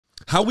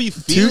How we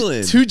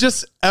feeling?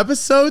 Just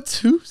episode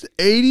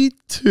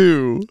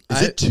 282.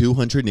 Is it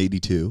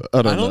 282?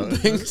 I don't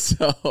think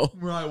so.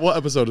 Right. What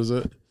episode is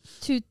it?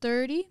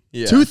 230.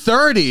 Yeah.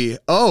 230.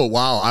 Oh,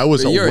 wow. I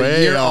was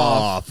way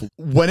off.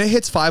 When it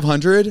hits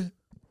 500,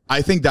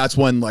 I think that's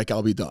when like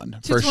I'll be done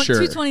for sure.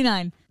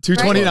 229.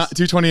 229. Right?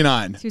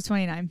 229.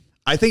 229.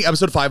 I think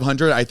episode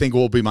 500, I think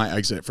will be my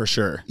exit for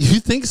sure. You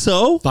think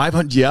so?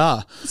 500,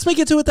 yeah. Let's make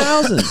it to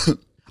 1,000.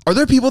 Are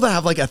there people that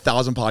have like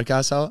 1,000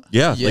 podcasts out?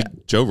 Yeah,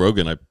 like Joe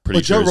Rogan. I'm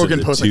pretty sure. Joe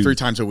Rogan posts like 3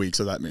 times a week,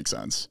 so that makes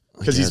sense.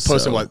 Because he's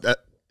posted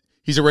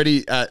he's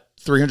already at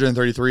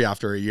 333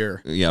 after a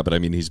year. Yeah, but I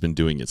mean, he's been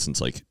doing it since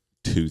like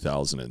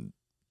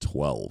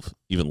 2012,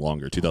 even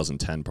longer,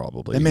 2010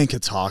 probably. That man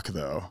could talk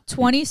though.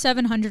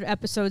 2,700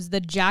 episodes.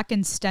 The Jack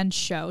and Stench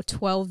Show.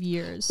 12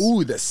 years.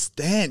 Ooh, the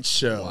Stench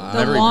Show. Wow.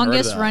 The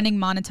longest running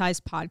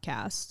monetized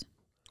podcast.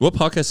 What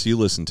podcasts do you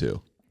listen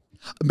to?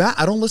 Matt,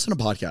 I don't listen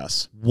to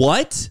podcasts.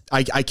 What?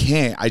 I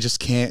can't. I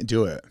just can't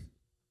do it.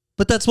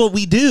 But that's what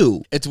we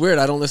do. It's weird.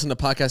 I don't listen to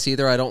podcasts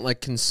either. I don't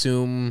like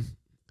consume.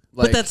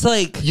 But that's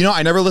like... You know,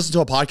 I never listened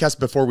to a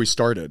podcast before we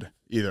started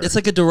either. It's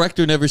like a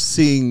director never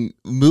seeing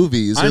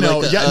movies. Or I know.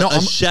 Like I'm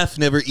a chef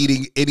never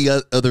eating any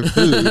other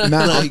food.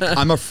 Matt,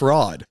 I'm a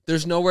fraud.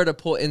 There's nowhere to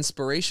pull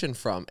inspiration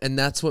from. And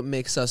that's what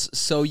makes us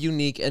so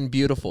unique and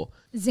beautiful.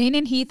 Zane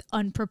and Heath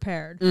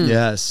unprepared.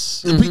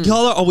 Yes.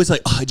 Y'all are always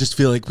like, I just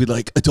feel like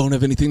I don't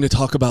have anything to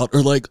talk about,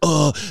 or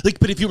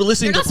but if you were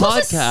listening to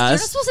podcasts, you're not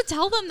supposed to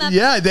tell them that.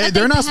 Yeah,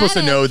 they're not supposed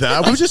to know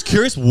that. I'm just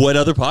curious what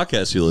other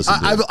podcasts you listen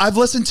to. I've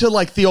listened to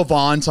like Theo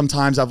Vaughn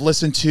sometimes. I've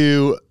listened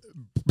to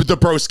the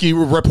Broski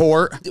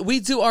Report. We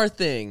do our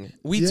thing.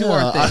 We do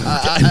our thing.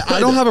 I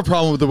don't have a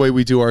problem with the way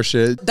we do our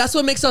shit. That's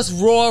what makes us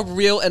raw,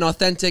 real, and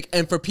authentic.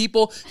 And for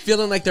people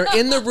feeling like they're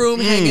in the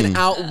room hanging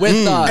out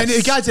with us.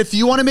 And guys, if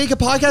you want to make a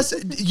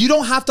podcast, you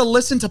don't have to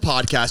listen to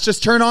podcasts.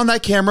 Just turn on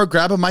that camera,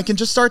 grab a mic, and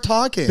just start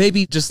talking.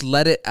 Baby, just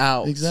let it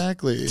out.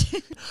 Exactly.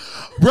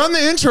 Run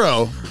the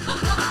intro.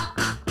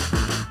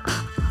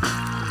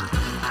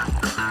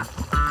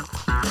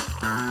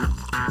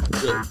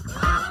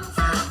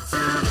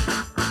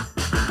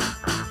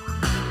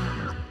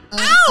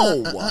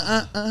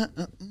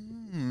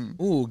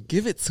 Ooh,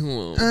 give it to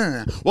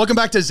him. Welcome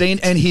back to Zane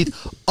and Heath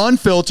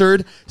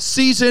Unfiltered,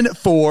 Season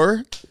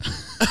 4.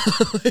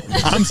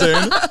 I'm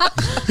Zane.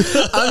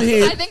 I'm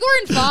Heath. I think we're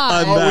in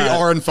 5. We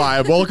are in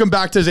 5. Welcome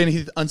back to Zane and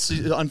Heath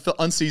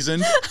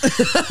Unseasoned.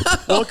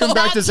 Welcome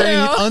back to Zane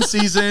and Heath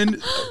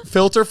Unseasoned,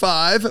 Filter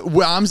 5.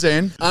 I'm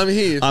Zane. I'm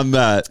Heath. I'm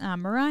Matt.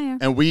 I'm Mariah.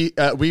 And we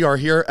are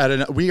here on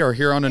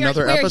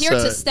another episode. We're here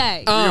to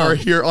stay. We are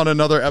here on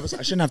another episode.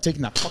 I shouldn't have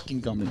taken that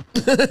fucking gummy.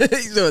 You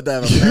know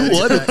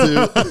what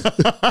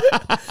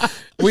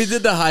We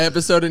did the high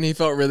episode and he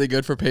felt really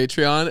good for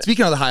Patreon.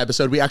 Speaking of the high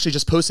episode, we actually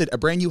just posted a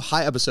brand new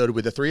high episode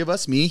with the 3 of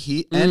us, me,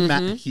 Heath, and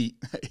Matt.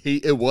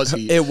 It was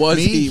Heath. It was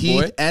me,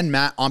 Heath, boy. And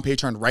Matt on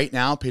Patreon right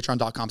now,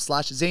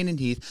 patreon.com/Zane and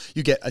Heath.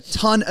 You get a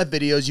ton of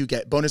videos. You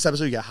get bonus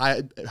episodes. You get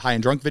high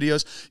and drunk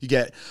videos. You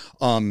get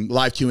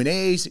live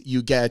Q&As.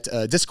 You get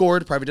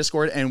Discord, private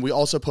Discord. And we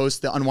also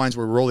post the unwinds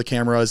where we roll the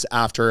cameras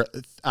after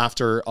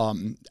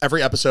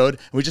every episode.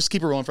 And we just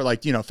keep it rolling for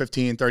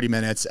 15, 30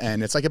 minutes.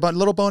 And it's like a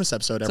little bonus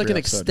episode. It's like an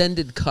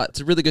extended cut. It's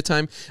a really good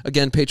time.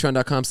 Again,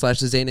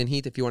 patreon.com/Zane and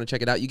Heath if you want to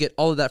check it out. You get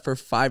all of that for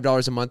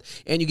 $5 a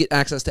month, and you get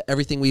access to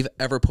everything we've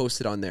ever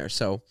posted on there.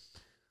 So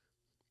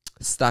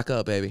stock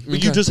up, baby.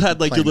 But you just had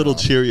your little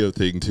Cheerio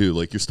thing too.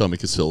 Like your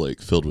stomach is still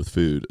filled with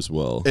food as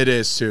well. It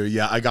is too.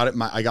 Yeah, I got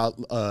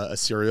a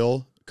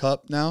cereal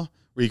cup now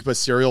where you can put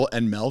cereal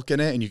and milk in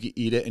it, and you can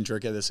eat it and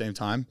drink it at the same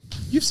time.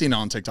 You've seen it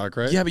on TikTok,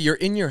 right? Yeah, but you're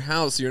in your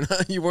house. You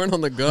weren't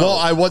on the go. Well,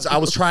 I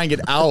was trying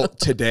it out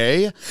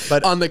today,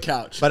 but on the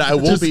couch. But I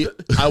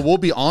will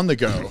be on the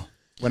go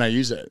when I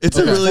use it. It's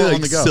a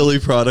really silly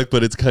product,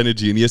 but it's kind of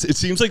genius. It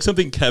seems like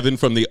something Kevin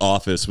from The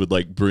Office would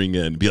bring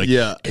in. Be like,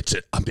 yeah, it's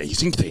an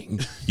amazing thing.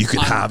 You can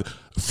have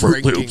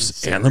Fruit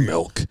Loops and the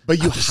milk.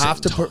 But you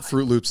have to put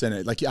Fruit Loops in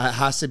it. It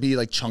has to be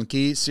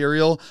chunky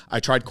cereal. I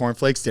tried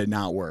cornflakes, did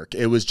not work.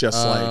 It was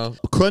just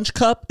Crunch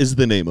Cup is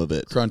the name of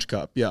it. Crunch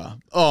Cup, yeah.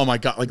 Oh my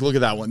god, look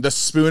at that one. The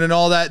spoon and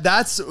all that.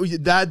 That's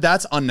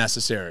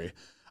unnecessary.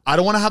 I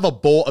don't want to have a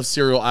bowl of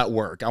cereal at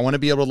work. I want to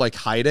be able to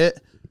hide it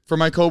for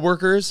my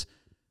coworkers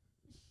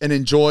and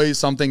enjoy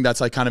something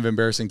that's kind of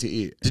embarrassing to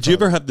eat. Did you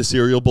ever have the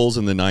cereal bowls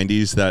in the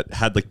 90s that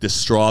had the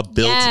straw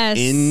built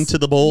into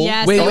the bowl?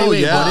 Yes. Wait, what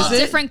is it?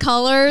 Different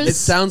colors. It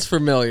sounds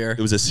familiar. It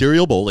was a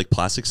cereal bowl,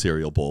 plastic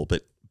cereal bowl,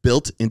 but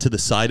built into the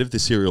side of the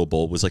cereal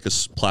bowl was a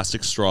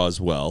plastic straw as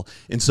well.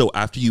 And so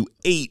after you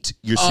ate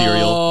your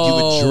cereal, you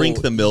would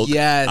drink the milk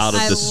out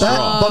of the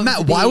straw. But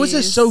Matt, why was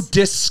it so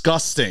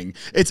disgusting?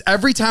 It's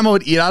every time I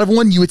would eat out of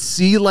one, you would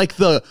see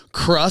the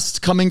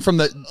crust coming from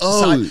the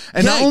side.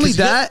 And not only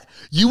that,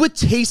 you would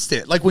taste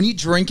it. Like when you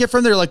drink it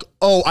from there, like,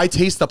 oh, I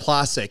taste the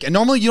plastic. And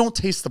normally you don't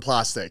taste the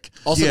plastic.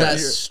 Also, that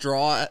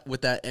straw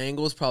with that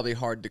angle is probably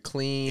hard to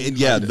clean. And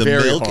yeah, the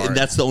milk, and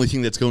that's the only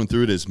thing that's going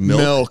through it is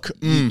milk.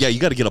 Yeah, you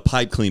got to get a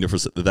pipe cleaner for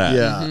that.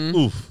 Yeah.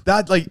 Oof.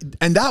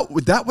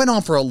 That went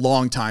on for a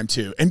long time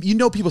too. And you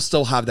know people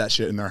still have that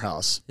shit in their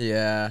house.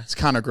 Yeah. It's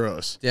kind of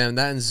gross. Yeah, and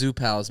that and Zoo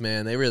Pals,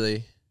 man, they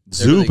really...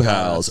 Zoo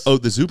Pals. Oh,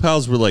 the Zoo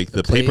Pals were like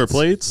the paper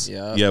plates.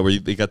 Yeah. Yeah, where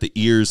they got the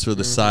ears for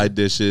the side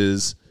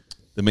dishes.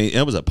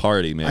 It was a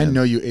party, man. I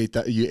know you ate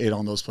that. You ate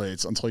on those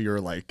plates until you were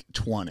like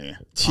 20.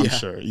 I'm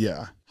sure.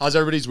 Yeah. How's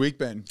everybody's week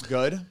been?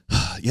 Good?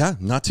 Yeah,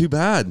 not too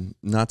bad.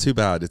 Not too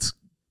bad. It's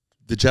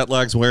the jet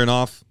lag's wearing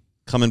off,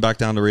 coming back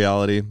down to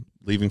reality.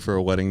 Leaving for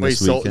a wedding this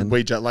weekend.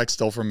 Wait, jet lag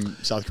still from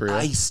South Korea?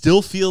 I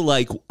still feel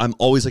like I'm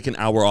always like an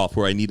hour off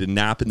where I need a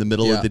nap in the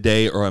middle of the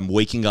day or I'm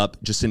waking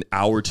up just an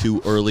hour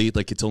too early.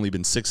 Like it's only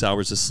been 6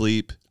 hours of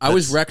sleep. I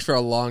was wrecked for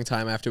a long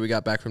time after we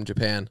got back from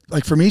Japan.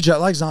 Like for me, jet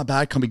lag's not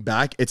bad coming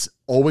back. It's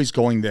always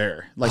going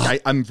there.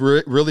 Like I'm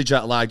really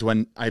jet lagged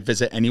when I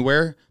visit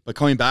anywhere, but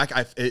coming back,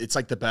 it's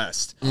like the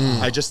best.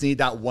 I just need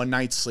that one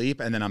night's sleep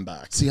and then I'm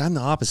back. See, I'm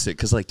the opposite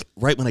because like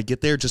right when I get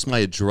there, just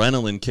my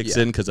adrenaline kicks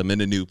in because I'm in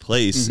a new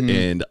place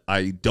and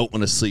I don't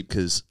want to sleep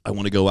because I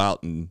want to go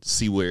out and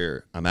see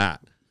where I'm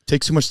at.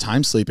 Takes too much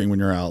time sleeping when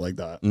you're out like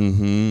that.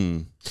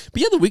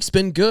 But yeah, the week's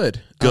been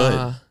good.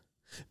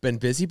 Been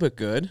busy, but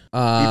good.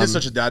 Heath is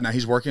such a dad now.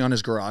 He's working on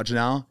his garage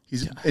now.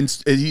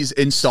 He's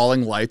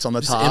installing lights on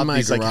the top.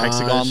 He's garage. like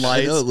hexagon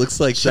lights. I know, it looks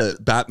like the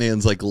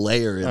Batman's like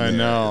layer in there. I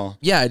know.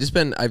 Yeah,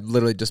 I've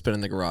literally just been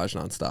in the garage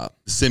nonstop.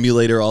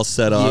 Simulator all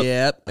set up.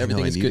 Yep,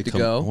 everything's good to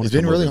go. It's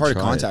been really hard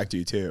to contact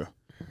you too.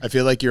 I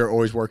feel like you're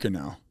always working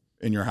now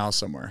in your house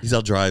somewhere. He's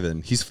out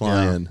driving. He's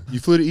flying. Yeah. You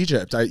flew to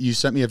Egypt. You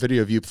sent me a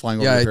video of you flying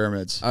over the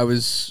pyramids. I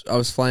was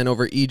flying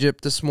over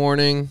Egypt this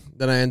morning.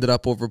 Then I ended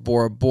up over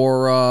Bora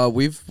Bora.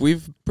 We've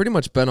pretty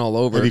much been all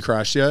over. Have you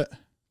crashed yet?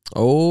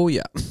 Oh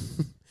yeah.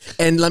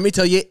 And let me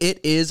tell you,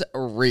 it is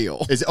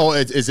real.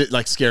 Is it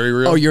like scary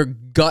real? Oh, your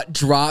gut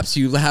drops.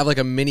 You have like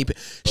a mini.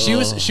 She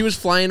was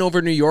flying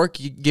over New York,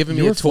 giving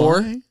me a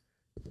tour. Flying?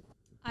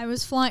 I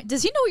was flying.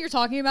 Does he know what you're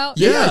talking about?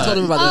 Yeah, I told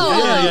him about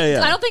that.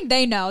 Yeah. I don't think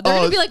they know. They're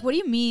gonna be like, "What do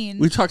you mean?"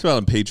 We've talked about it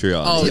on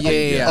Patreon. Oh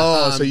yeah.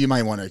 Oh, so you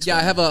might want to explain.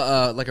 Yeah, I have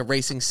a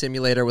racing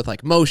simulator with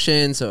like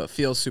motion, so it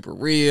feels super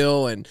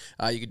real, and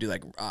you could do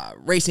like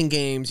racing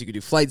games. You could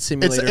do flight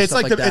simulators.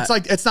 It's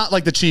like it's not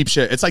like the cheap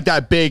shit. It's like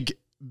that big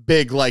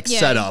like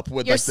setup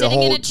with you're like the sitting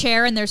whole. in a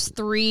chair and there's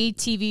 3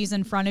 TVs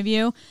in front of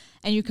you.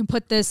 And you can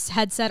put this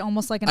headset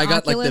almost like an Oculus I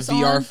got like the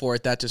VR on. for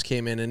it that just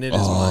came in, and it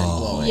is mind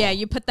blowing. Yeah,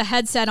 you put the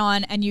headset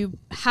on, and you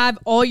have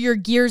all your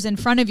gears in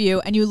front of you,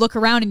 and you look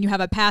around, and you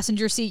have a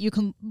passenger seat. You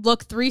can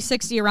look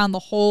 360 around the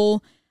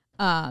whole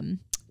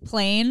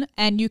plane,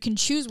 and you can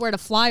choose where to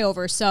fly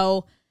over.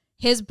 So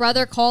his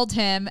brother called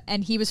him,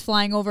 and he was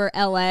flying over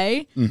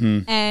LA,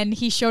 and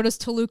he showed us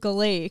Toluca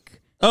Lake.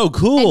 Oh,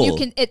 cool!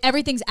 And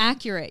everything's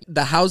accurate.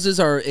 The houses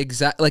are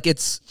exact, like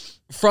it's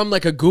from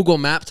like a Google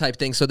Map type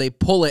thing. So they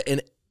pull it,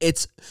 and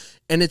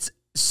it's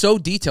so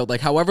detailed. Like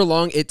however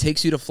long it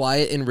takes you to fly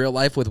it in real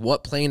life with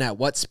what plane at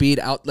what speed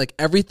out, like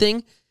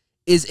everything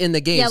is in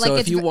the game. Yeah, like so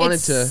if you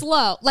wanted to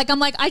slow, like I'm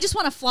like I just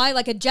want to fly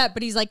like a jet,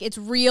 but he's like it's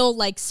real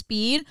like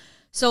speed.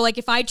 So like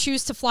if I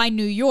choose to fly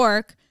New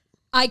York,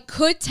 I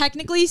could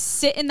technically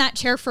sit in that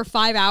chair for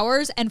 5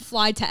 hours and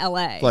fly to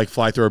LA. Like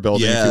fly through a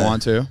building if you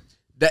want to.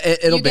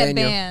 It'll you ban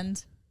get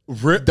banned.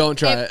 Don't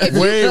try it.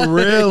 Wait,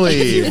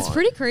 really? It's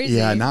pretty crazy.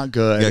 Yeah, not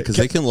good. Yeah, because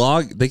they can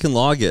log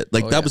it.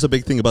 Like that was a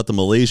big thing about the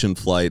Malaysian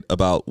flight.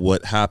 About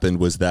what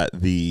happened was that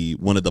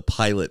one of the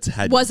pilots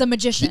was a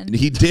magician.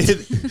 He did.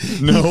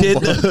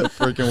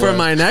 For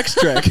my next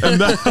trick.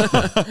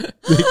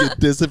 They could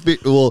disappear.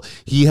 Well,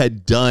 he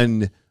had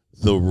done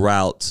the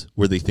route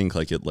where they think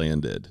like it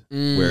landed,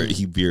 where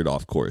he veered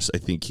off course. I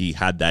think he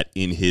had that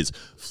in his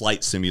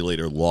flight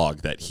simulator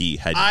log that he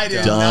had done. I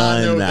did not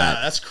know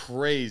that. That's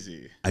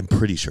crazy. I'm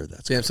pretty sure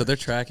that's Damn, so they're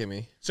tracking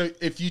me. So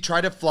if you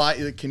try to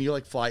fly, can you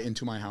like fly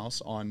into my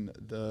house on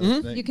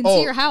the thing? You can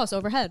see your house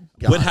overhead.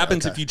 What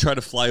happens if you try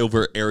to fly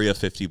over Area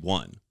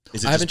 51?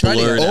 Is it I haven't just tried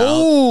it blurred yet. out?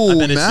 Oh, I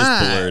bet it's just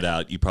Matt. blurred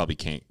out. You probably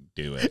can't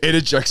do it. It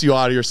ejects you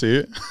out of your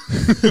seat.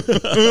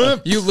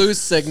 You lose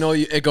signal,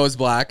 it goes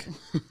black.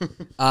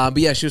 But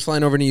yeah, she was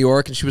flying over New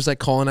York, and she was like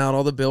calling out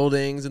all the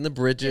buildings and the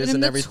bridges Giving and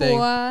him the everything.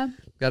 tour.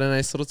 Got a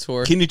nice little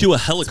tour. Can you do a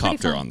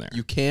helicopter fun. on there?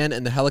 You can,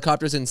 and the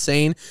helicopter's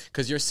insane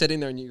because you're sitting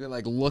there and you can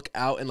like look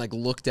out and like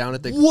look down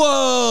at the.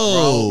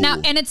 Whoa! Now,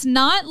 and it's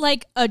not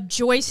like a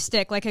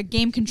joystick, like a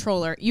game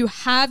controller. You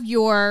have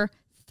your,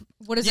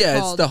 what is it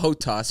called? It's the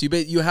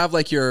HOTAS. You have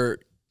like your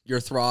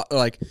throttle,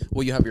 like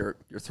you have your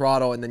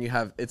throttle, and then you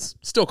have it's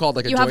still called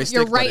like a joystick. You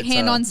have your right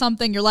hand on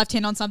something, your left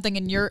hand on something,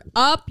 and you're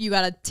up. You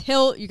gotta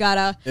tilt. You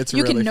can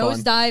really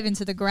nosedive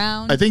into the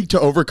ground. I think to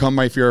overcome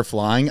my fear of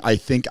flying, I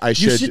think I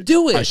should. You should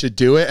do it. I should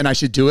do it, and I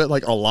should do it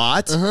like a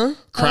lot.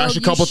 Crash Oh,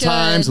 a couple you should.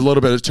 times, a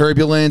little bit of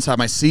turbulence, have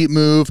my seat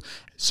move,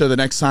 So the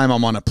next time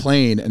I'm on a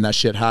plane and that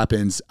shit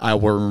happens, I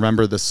will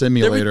remember the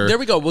simulator. There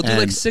we go. We'll do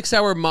like and-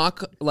 6-hour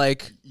mock flights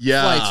like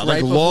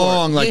right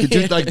long, before.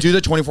 do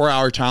the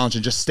 24-hour challenge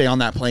and just stay on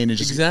that plane and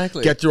just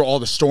get through all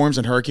the storms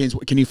and hurricanes.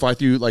 Can you fly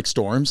through like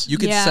storms? You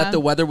can set the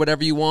weather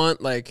whatever you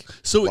want. Like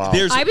so,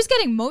 I was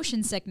getting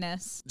motion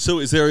sickness. So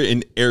is there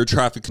an air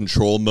traffic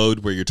control mode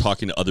where you're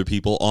talking to other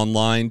people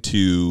online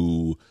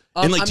to?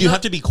 And like, do you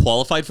have to be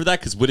qualified for that?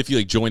 Because what if you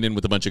like join in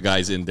with a bunch of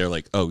guys and they're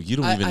like, "Oh, you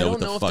don't even know what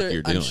the fuck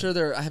you're doing." I'm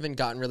sure I haven't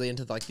gotten really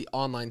into like the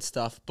online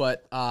stuff,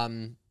 but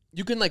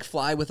you can like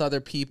fly with other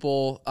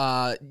people.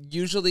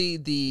 Usually,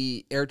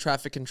 the air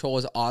traffic control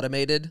is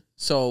automated,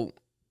 so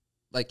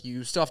like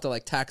you still have to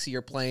like taxi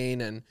your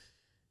plane and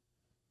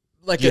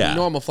like a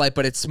normal flight,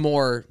 but it's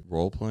more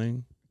role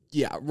playing.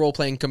 Yeah, role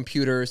playing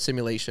computer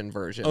simulation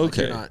version.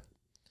 Okay, like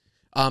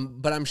you're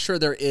not. But I'm sure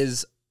there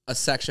is a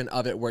section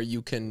of it where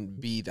you can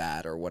be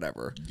that or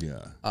whatever.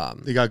 Yeah.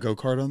 They got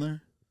go-kart on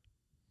there?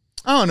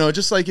 I don't know,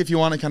 just like if you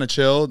want to kind of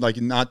chill, like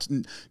not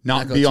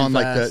be on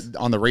like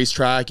on the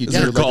racetrack. You do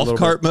like golf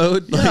cart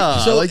mode. Yeah,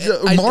 so like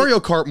Mario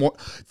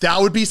Kart. That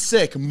would be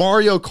sick.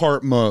 Mario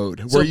Kart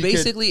mode. So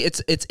basically,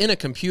 it's in a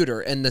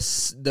computer, and the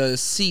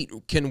seat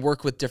can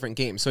work with different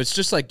games. So it's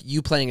just like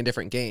you playing a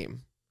different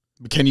game.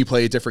 Can you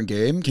play a different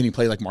game? Can you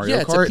play like Mario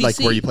Kart, like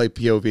where you play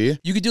POV?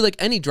 You could do like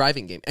any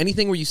driving game,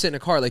 anything where you sit in a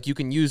car. Like you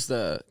can use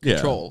the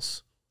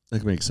controls.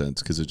 That makes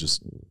sense because it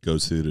just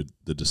goes through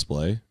the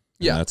display.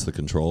 Yeah, that's the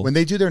control. When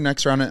they do their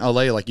next round in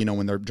LA, like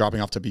when they're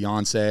dropping off to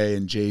Beyonce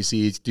and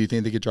Jay-Z, do you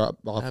think they could drop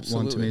off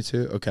one to me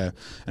too? Okay,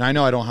 and I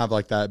know I don't have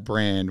like that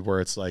brand where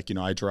it's like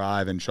I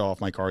drive and show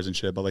off my cars and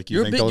shit, but like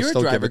you think they'll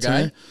still give it to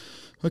me?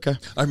 Okay.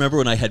 I remember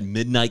when I had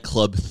Midnight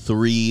Club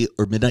 3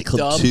 or Midnight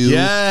Club 2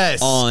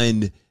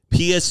 on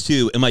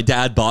PS2, and my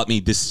dad bought me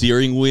the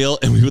steering wheel,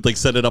 and we would like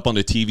set it up on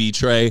a TV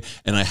tray,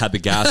 and I had the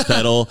gas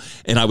pedal,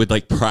 and I would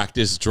like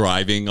practice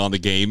driving on the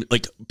game,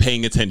 like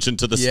paying attention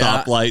to the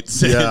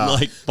stoplights and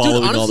like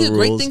following all the rules. Honestly, a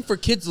great thing for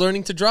kids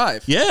learning to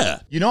drive. Yeah.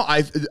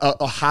 I've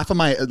half of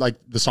my like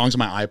the songs on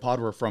my iPod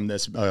were from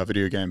this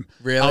video game.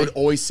 Really? I would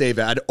always save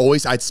it.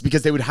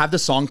 Because they would have the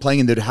song playing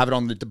and they'd have it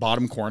on the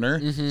bottom corner.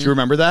 Do you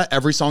remember that?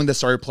 Every song that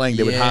started playing,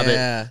 they would have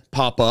it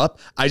pop up.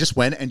 I just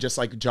went and just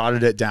like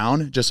jotted it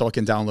down just so I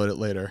can download it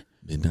later.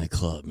 Midnight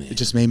Club, man. It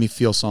just made me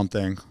feel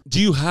something. Do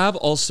you have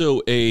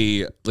also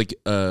a like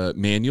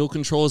manual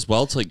control as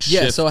well to like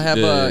shift? Yeah, so I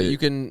have you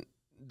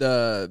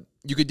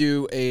could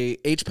do a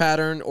H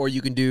pattern or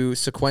you can do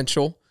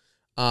sequential.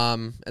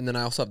 And then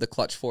I also have the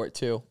clutch for it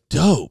too.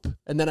 Dope.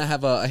 And then I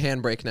have a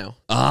handbrake now.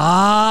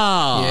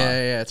 Ah.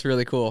 Yeah, it's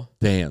really cool.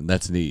 Damn,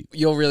 that's neat.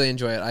 You'll really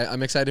enjoy it.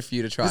 I'm excited for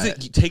you to try it.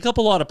 Does it take up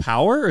a lot of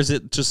power or is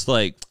it just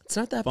like it's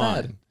not that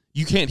fun? bad.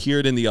 You can't hear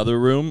it in the other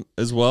room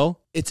as well?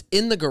 It's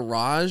in the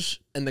garage,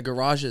 and the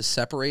garage is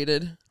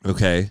separated.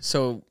 Okay.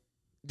 So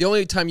the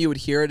only time you would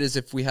hear it is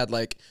if we had,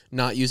 like,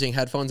 not using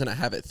headphones and I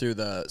have it through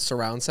the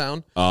surround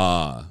sound.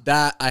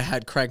 That I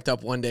had cranked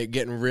up one day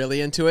getting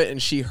really into it,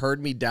 and she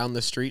heard me down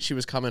the street. She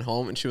was coming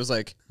home, and she was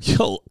like...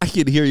 Yo, I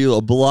can hear you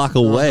a block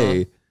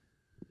away.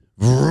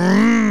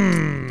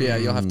 Yeah,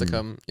 you'll have to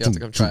come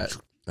try it.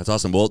 That's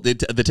awesome. Well, the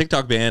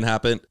TikTok ban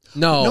happened.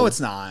 No,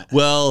 it's not.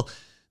 Well...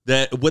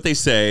 what they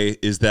say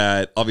is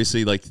that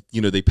obviously like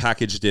they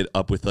packaged it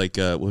up with like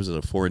what was it,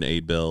 a foreign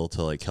aid bill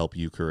to like help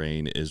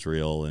Ukraine,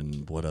 Israel,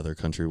 and what other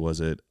country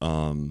was it?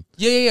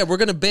 Yeah. We're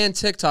gonna ban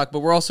TikTok, but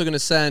we're also gonna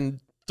send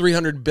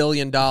 $300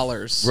 billion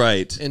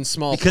in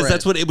small because print.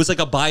 that's what it was, like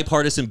a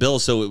bipartisan bill,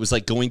 so it was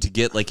like going to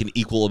get like an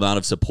equal amount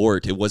of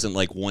support. It wasn't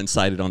like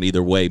one-sided on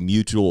either way.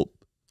 Mutual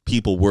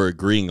people were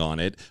agreeing on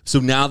it. So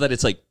now that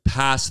it's like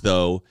passed,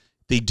 though,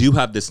 they do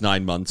have this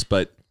 9 months,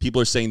 but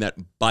people are saying that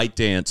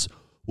ByteDance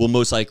will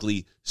most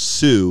likely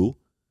sue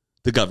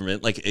the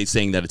government, like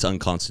saying that it's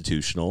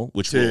unconstitutional,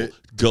 which will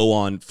go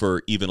on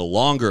for even a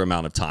longer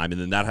amount of time. And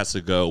then that has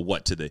to go,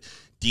 to the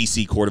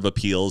D.C. Court of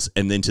Appeals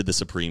and then to the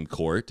Supreme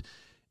Court.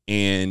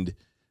 And,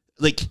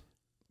 like,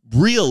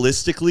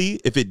 realistically,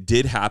 if it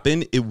did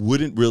happen, it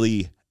wouldn't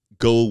really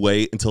go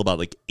away until about,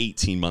 like,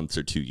 18 months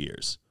or 2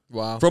 years.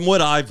 Wow. From what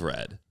I've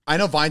read. I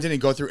know Vine didn't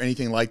go through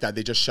anything like that.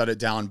 They just shut it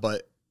down,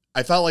 but...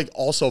 I felt like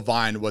also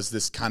Vine was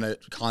this kind of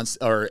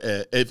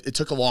it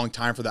took a long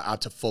time for the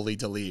app to fully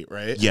delete,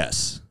 right?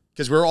 Yes.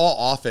 Because we were all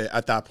off it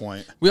at that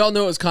point. We all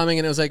knew it was coming,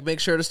 and it was like, make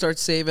sure to start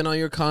saving all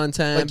your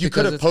content. Like you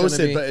could have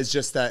posted, but it's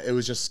just that it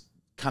was just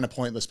kind of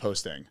pointless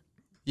posting.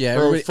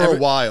 Yeah, for a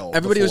while.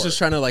 Everybody was just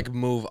trying to like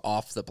move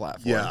off the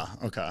platform. Yeah,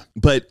 okay.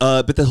 But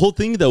the whole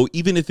thing though,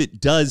 even if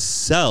it does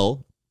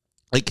sell,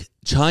 like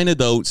China,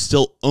 though,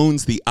 still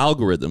owns the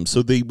algorithm.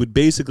 So they would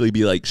basically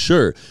be like,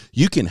 sure,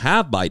 you can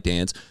have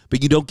ByteDance,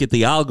 but you don't get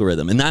the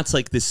algorithm. And that's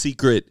like the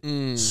secret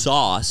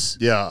sauce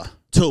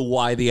to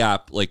why the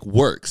app like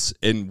works.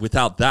 And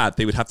without that,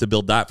 they would have to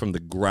build that from the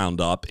ground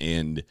up.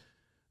 And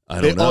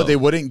I don't know. Oh, they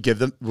wouldn't give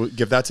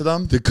that to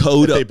them? The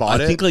code if they bought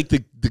it? I think like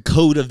the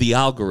code of the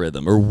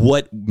algorithm or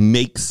what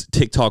makes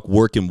TikTok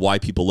work and why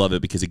people love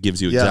it, because it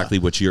gives you exactly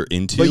what you're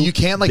into. But you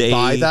can't like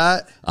buy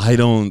that? I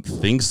don't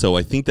think so.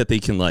 I think that they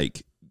can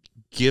like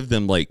give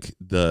them like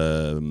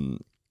the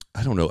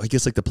I don't know, I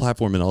guess like the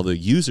platform and all the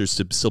users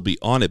to still be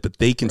on it, but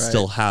they can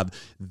still have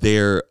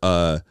their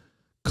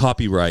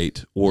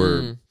copyright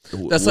or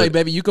That's like,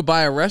 baby, you could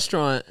buy a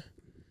restaurant,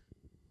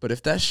 but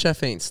if that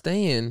chef ain't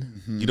staying,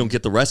 you don't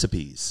get the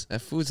recipes.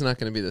 that food's not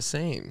going to be the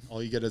same.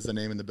 All you get is the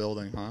name in the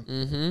building,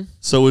 huh?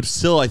 So it's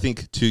still, I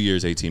think, 2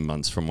 years, 18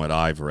 months from what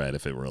I've read,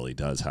 if it really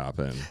does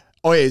happen.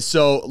 Okay,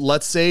 so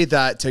let's say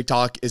that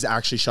TikTok is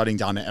actually shutting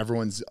down and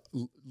everyone's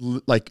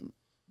like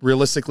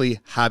realistically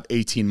have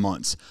 18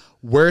 months.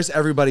 Where's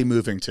everybody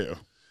moving to?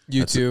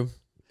 YouTube,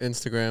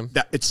 Instagram.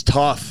 That it's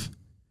tough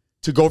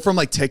to go from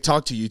like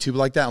TikTok to YouTube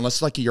like that,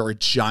 unless like you're a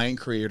giant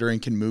creator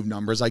and can move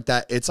numbers like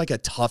that. It's like a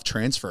tough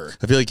transfer.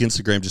 I feel like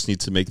Instagram just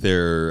needs to make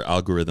their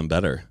algorithm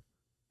better.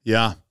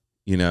 Yeah.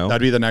 You know?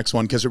 That'd be the next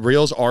one because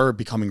Reels are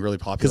becoming really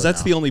popular. Because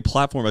that's the only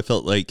platform I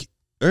felt like,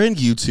 or in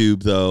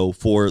YouTube though,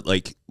 for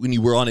like when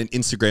you were on an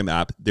Instagram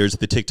app, there's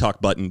the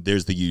TikTok button,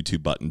 there's the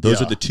YouTube button.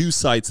 Those are the two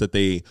sites that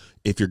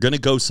if you're going to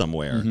go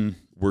somewhere,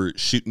 we're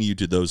shooting you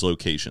to those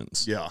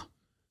locations. Yeah.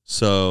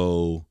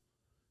 So,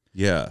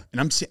 yeah. And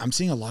I'm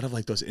seeing a lot of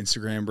like those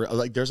Instagram,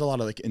 like there's a lot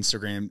of like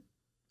Instagram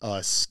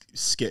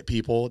skit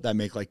people that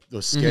make like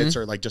those skits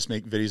or like just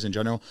make videos in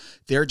general.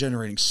 They're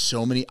generating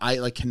so many. I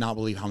like cannot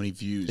believe how many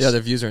views. Yeah,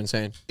 their views are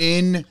insane.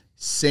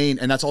 Insane.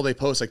 And that's all they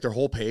post. Like their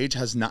whole page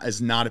is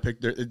not a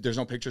picture. There's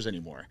no pictures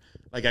anymore.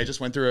 Like I just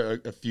went through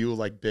a few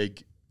like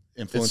big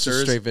It's influencers.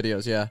 just straight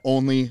videos, yeah.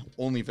 Only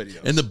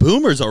videos. And the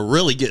boomers are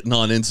really getting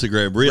on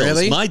Instagram Reels.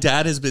 Really? My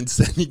dad has been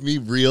sending me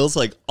Reels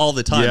like all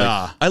the time.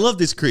 Yeah. Like, I love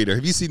this creator.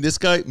 Have you seen this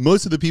guy?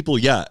 Most of the people,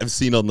 I've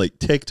seen on like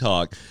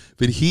TikTok,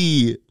 but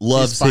he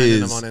loves He's finding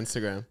his. them on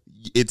Instagram.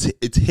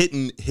 It's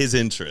hitting his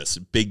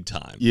interest big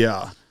time.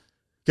 Yeah.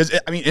 Because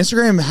I mean,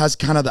 Instagram has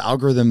kind of the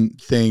algorithm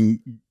thing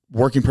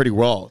working pretty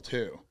well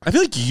too. I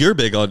feel like you're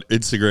big on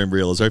Instagram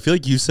Reels, or I feel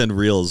like you send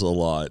Reels a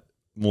lot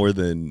more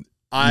than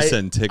you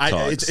send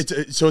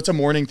TikToks. So it's a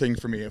morning thing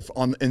for me.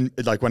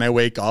 Like when I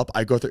wake up,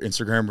 I go through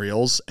Instagram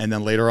Reels, and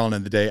then later on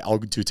in the day, I'll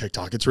do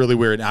TikTok. It's really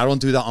weird. And I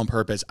don't do that on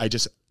purpose. I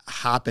just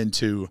happen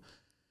to.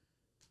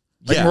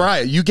 Like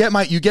Mariah,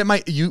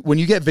 when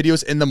you get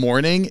videos in the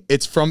morning,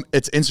 it's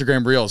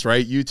Instagram Reels,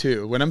 right? You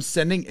too. When I'm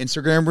sending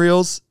Instagram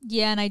Reels,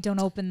 Yeah, and I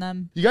don't open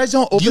them. you guys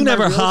don't open. You my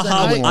never Reels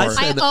haha. anymore.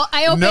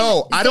 I open.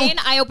 No, I don't- Zane,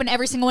 I open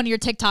every single one of your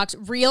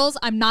TikToks. Reels,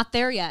 I'm not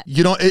there yet.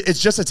 You don't.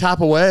 It's just a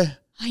tap away.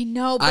 I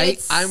know,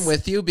 but I'm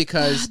with you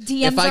because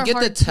DMs if I are get the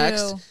hard,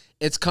 text, too.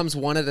 it comes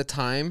one at a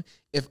time.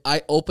 If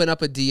I open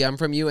up a DM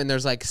from you and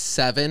there's like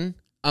 7,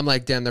 I'm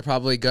like, damn, they're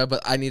probably good,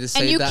 but I need to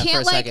save you that for a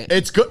can't, like- second.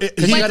 It's good.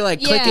 Because you gotta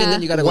like click it and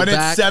then you gotta go When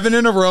back. it's 7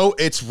 in a row,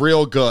 it's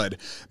real good.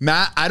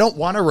 Matt, I don't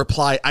want to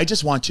reply. I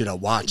just want you to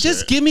watch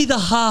Just it. give me the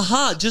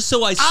ha just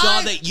so I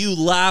saw that you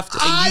laughed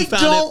and you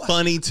found it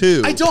funny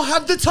too. I don't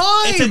have the time.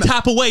 It's a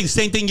tap away.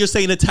 Same thing you're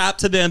saying, a tap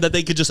to them that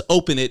they could just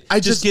open it.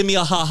 Just give me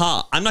a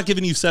ha. I'm not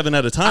giving you 7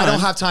 at a time. I don't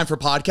have time for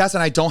podcasts,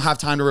 and I don't have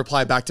time to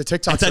reply back to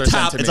TikTok. It's a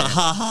tap. It's a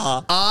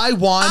ha.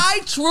 I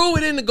threw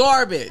it in the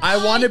garbage. I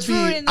want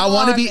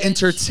to be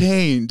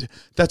entertained.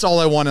 That's all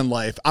I want in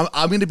life.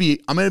 I'm gonna be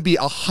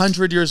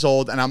 100 years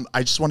old, and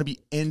I just want to be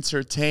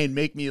entertained.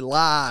 Make me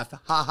laugh.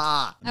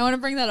 Ha. I want to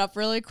bring that up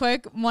really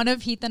quick. One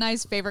of Heath and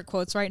I's favorite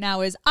quotes right now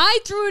is "I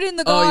threw it in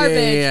the Oh, yeah, garbage,"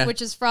 yeah, yeah.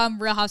 which is from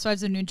Real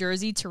Housewives of New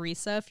Jersey.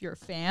 Teresa, if you're a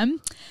fan.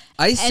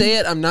 I say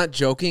it, I'm not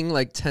joking,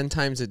 like 10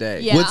 times a day.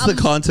 Yeah, What's the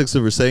context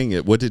of her saying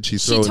it? What did she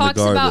throw in the talks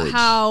garbage?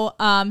 about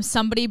how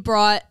somebody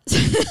brought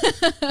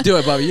Do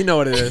it, Bobby. You know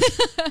what it is.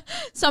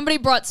 somebody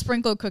brought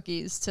sprinkle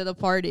cookies to the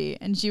party,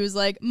 and she was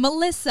like,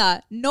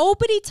 "Melissa,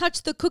 nobody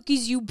touched the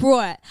cookies you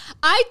brought.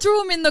 I threw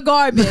them in the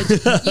garbage."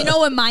 You know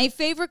what my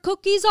favorite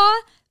cookies are?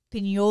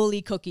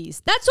 Pinoli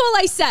cookies. That's all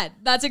I said.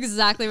 That's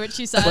exactly what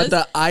she says.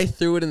 But I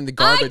threw it in the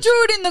garbage. I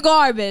threw it in the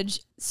garbage.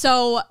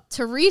 So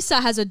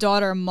Teresa has a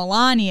daughter,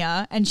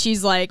 Melania, and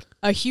she's like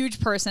a huge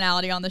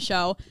personality on the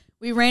show.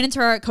 We ran into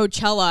her at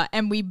Coachella,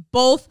 and we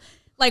both,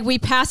 like, we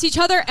passed each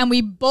other, and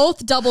we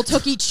both double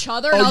took each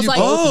other. And I was like,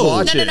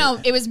 no,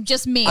 it was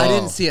just me. I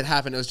didn't see it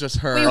happen. It was just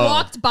her. We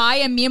walked by,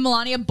 and me and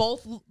Melania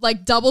both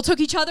like double took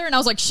each other, and I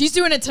was like, she's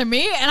doing it to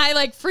me, and I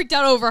like freaked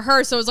out over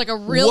her. So it was like a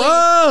really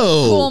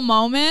cool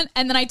moment.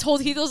 And then I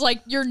told Heath, I was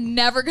like, you're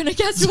never gonna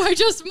guess who I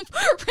just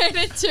ran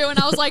into, and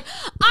I was like,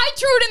 I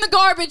threw it in the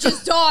garbage,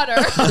 his daughter.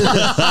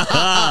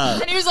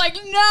 And he was like,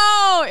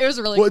 no, it was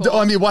really cool.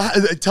 I mean,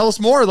 tell us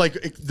more. Like,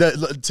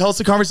 tell us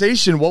the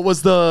conversation. What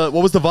was the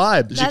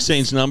vibe? Did you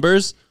exchange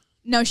numbers?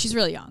 No, she's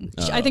really young.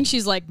 I think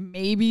she's like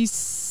maybe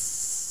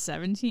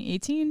 17,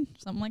 18,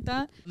 something like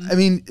that. I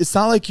mean, it's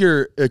not like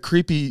you're a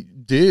creepy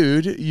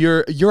dude.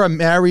 You're a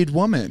married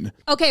woman.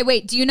 Okay,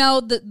 wait. Do you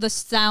know the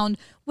sound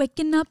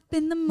waking up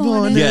in the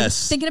morning?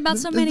 Yes. Thinking about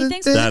so many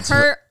things? That's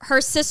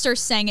her sister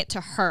sang it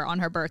to her on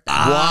her birthday.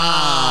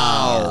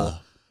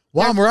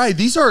 Wow, Mariah,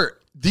 these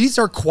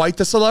are quite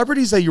the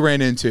celebrities that you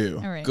ran into.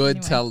 All right, Good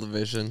anyway.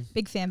 television.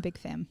 Big fan, big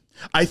fan.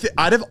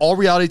 Out of all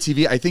reality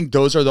TV, I think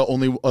those are the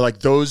only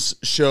those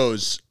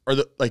shows are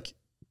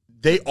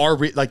they are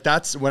like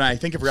that's when I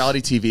think of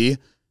reality TV.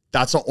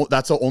 That's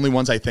the only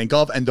ones I think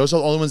of, and those are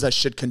the only ones that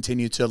should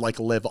continue to like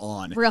live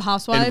on. Real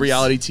Housewives in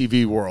reality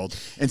TV world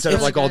instead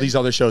of like all good. these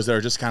other shows that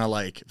are just kind of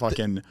like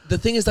fucking. The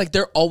thing is, like,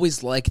 they're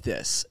always like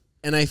this,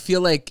 and I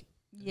feel like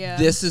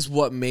this is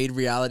what made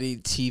reality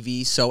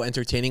TV so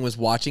entertaining, was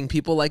watching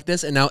people like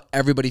this, and now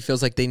everybody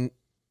feels like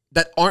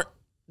that aren't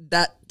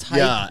that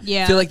type.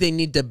 Yeah. Feel like they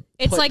need to.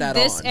 It's put like that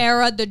this on.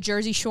 era, the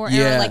Jersey Shore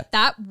era. Like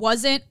that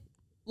wasn't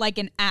like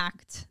an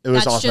act. It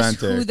was That's authentic.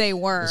 just who they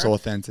were. It's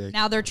authentic.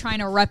 Now they're trying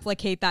to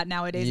replicate that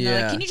nowadays. And they're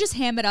like, Yeah. can you just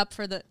ham it up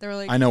for the? They're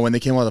like, I know when they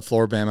came out of the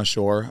Floribama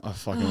Shore, I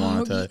fucking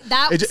wanted to.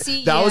 that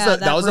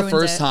was the ruins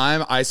first it.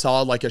 time I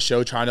saw like a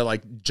show trying to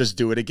like just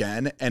do it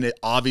again, and it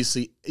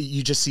obviously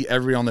you just see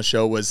everybody on the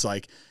show was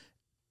like.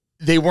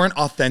 They weren't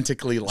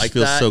authentically like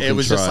feels that. so It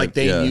was just like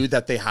they contrived, knew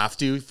that they have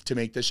to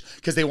make this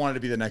because they wanted to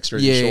be the next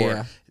Jersey Shore.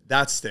 Yeah.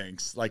 That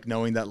stinks. Like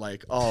knowing that,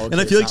 like, oh, okay, And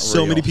I feel like it's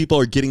so not many real. people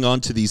are getting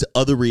onto these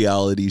other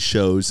reality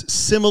shows,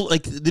 similar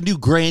like the new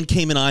Grand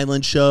Cayman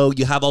Island show.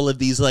 You have all of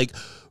these like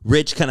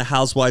rich kind of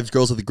housewives,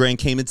 girls of the Grand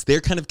Caymans.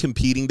 They're kind of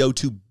competing though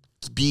to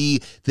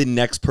be the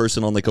next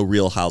person on like a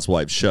Real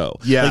Housewives show.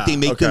 Yeah, like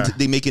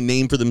they make a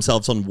name for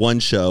themselves on one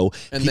show.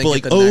 And people they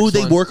like, get the oh, next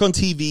they one. work on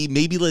TV.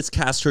 Maybe let's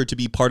cast her to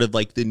be part of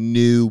like the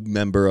new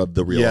member of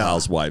the Real Yeah.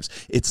 Housewives.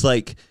 It's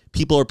like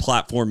people are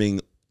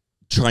platforming,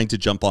 trying to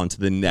jump onto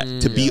the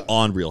net to be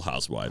on Real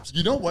Housewives.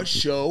 You know what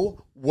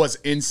show was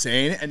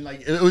insane? And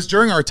like it was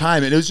during our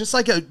time, and it was just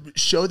like a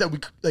show that we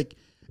like.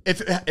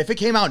 If it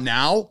came out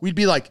now, we'd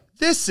be like,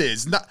 this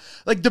is not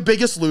like The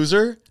Biggest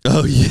Loser.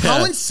 Oh yeah.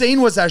 How insane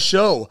was that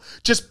show?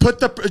 Just put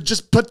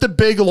the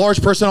big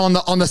large person on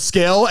the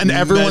scale, and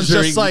everyone's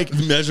just like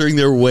measuring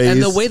their waist.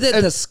 And the way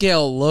that the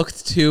scale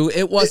looked too,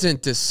 it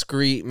wasn't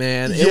discreet,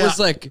 man. It Yeah. was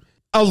like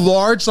a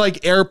large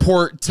like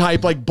airport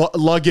type like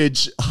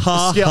luggage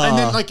scale, and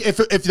then like if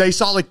they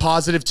saw like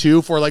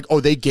 +2 for like, oh,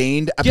 they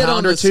gained a get pound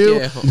on or the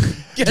two. scale.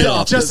 Get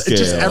off the Just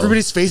scale.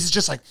 everybody's face is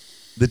just like.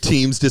 the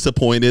team's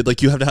disappointed.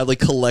 Like you have to have like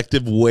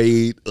collective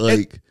weight.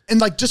 Like And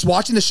like just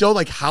watching the show,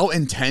 like how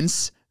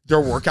intense their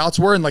workouts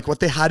were and like what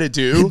they had to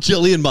do.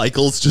 Jillian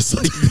Michaels just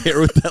like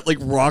there with that like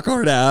rock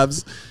hard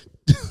abs.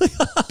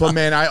 But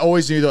man, I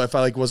always knew though if I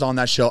like was on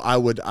that show, I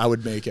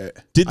would make it.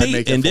 Did I'd they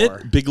make end far.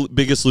 it?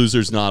 Biggest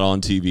Loser's not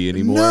on TV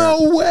anymore.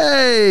 No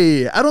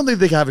way! I don't think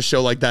they can have a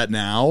show like that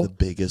now. The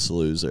Biggest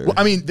Loser. Well,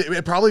 I mean,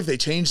 probably if they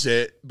changed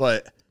it,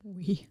 but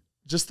We-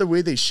 just the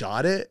way they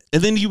shot it.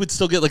 And then you would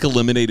still get like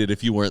eliminated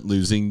if you weren't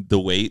losing the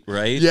weight,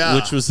 right? Yeah.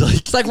 Which was like,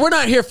 It's like, we're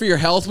not here for your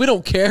health. We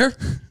don't care.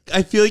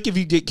 I feel like if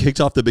you get kicked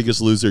off The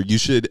Biggest Loser, you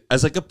should,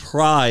 as like a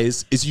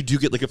prize, is you do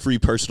get like a free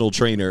personal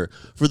trainer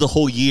for the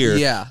whole year.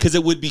 Yeah. Because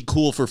it would be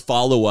cool for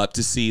follow up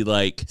to see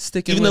like,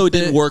 Sticking even though with it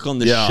didn't it. work on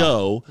the Yeah.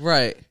 show,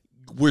 Right.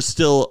 we're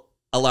still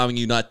allowing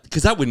you not,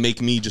 because that would make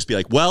me just be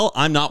like, well,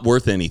 I'm not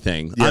worth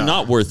anything. Yeah. I'm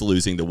not worth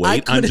losing the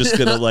weight. I'm couldn't- just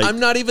gonna like,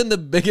 I'm not even the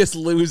biggest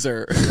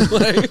loser.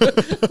 Like,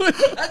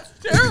 that's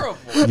terrible.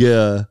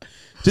 yeah.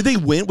 Did they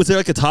win? Was there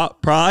like a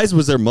top prize?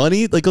 Was there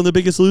money like on The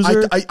Biggest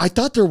Loser? I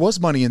thought there was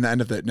money in the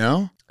end of it.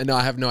 No. No,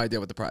 I have no idea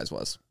what the prize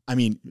was. I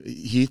mean,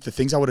 Heath, the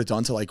things I would have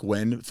done to like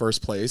win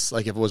first place,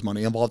 like if it was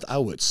money involved, I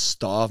would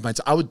starve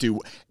myself. I would do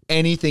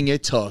anything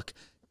it took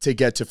to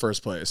get to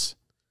first place.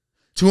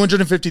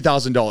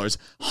 $250,000,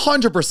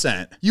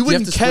 100%. You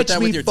wouldn't to split catch that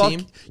me. with your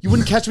team? You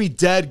wouldn't catch me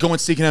dead going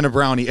sneaking in a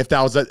brownie if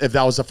that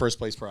was the first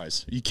place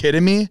prize. Are you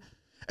kidding me?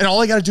 And all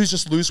I got to do is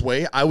just lose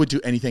weight. I would do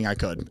anything I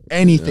could,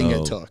 anything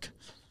it took.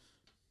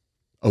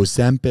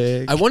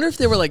 Ozempic. I wonder if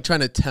they were like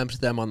trying to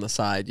tempt them on the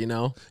side, you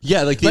know?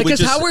 yeah, like they Like, would because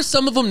just, how were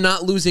some of them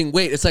not losing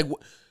weight? It's like,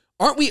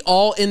 aren't we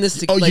all in this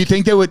together? Oh, you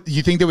think they would?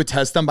 You think they would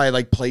test them by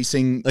like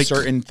placing like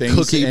certain things?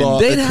 cookie in- bar,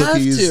 They'd have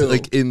cookies to.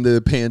 like in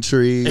the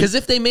pantry. Because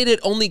if they made it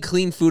only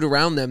clean food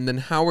around them, then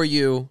how are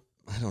you?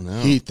 I don't know.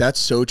 Heath, that's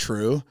so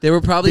true. They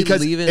were probably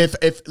Because leaving.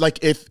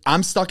 if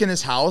I'm stuck in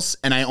this house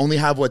and I only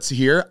have what's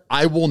here,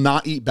 I will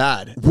not eat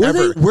bad. Were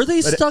ever.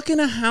 they But stuck in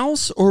a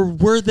house or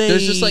were they?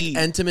 There's just like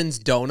Entenmann's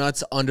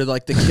donuts under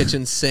like the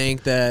kitchen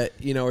sink that,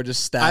 you know, are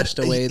just stashed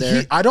away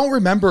there. I don't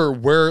remember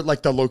where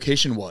like the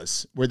location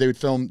was where they would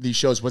film these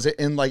shows. Was it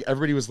in like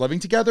everybody was living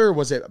together, or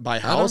was it by I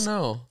house? don't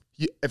know.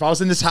 If I was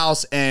in this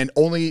house and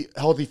only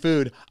healthy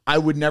food, I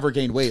would never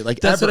gain weight. Like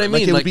That's ever. what I Like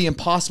mean. it Like, would be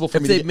impossible for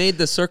If me to they get, made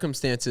the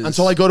circumstances.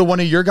 until I go to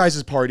one of your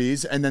guys'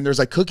 parties and then there's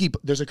a cookie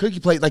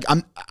plate. Like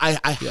I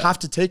have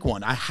to take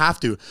one. I have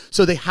to.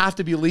 So they have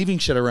to be leaving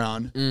shit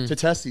around to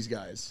test these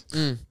guys,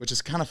 which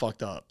is kind of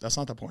fucked up. That's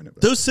not the point of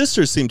it. Those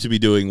sisters seem to be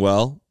doing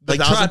well. The Like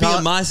try 1,000 being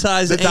pound- my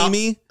size, the thou-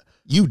 Amy.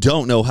 You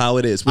don't know how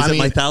it is. Was I it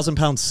My mean-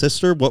 1,000-Pound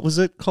Sister? What was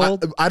it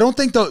called? I don't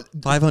think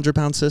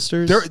 500-Pound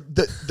Sisters.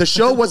 the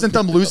show wasn't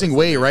them losing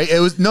weight, right? It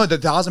was the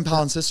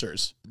 1,000-pound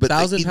sisters. But they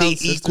 1,000-pound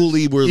sisters?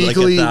 equally were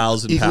Equally- like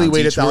 1,000 equally pounds.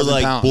 weighed Each were 1,000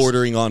 like pounds.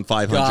 bordering on Got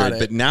 500. it.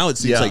 But now it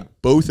seems Yeah.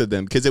 like both of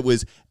them, because it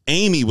was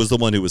Amy was the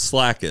one who was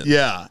slacking.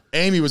 Yeah,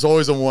 Amy was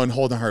always the one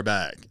holding her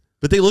back.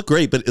 But they look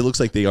great. But it looks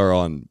like they are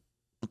on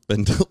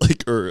like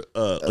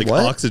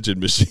What? oxygen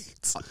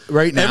machines.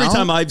 Right now, Every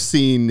time I've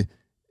seen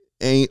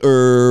Amy,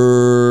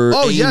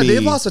 yeah,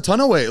 they've lost a ton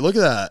of weight. Look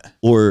at that.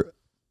 or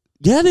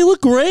yeah, they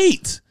look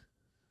great.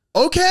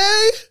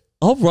 Okay.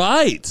 All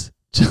right.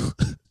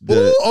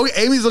 Ooh,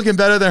 okay, Amy's looking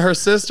better than her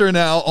sister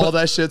now. All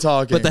that shit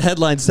talking. But the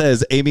headline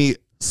says Amy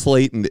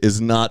Slayton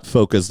is not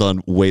focused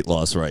on weight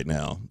loss right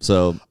now.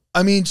 So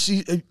I mean,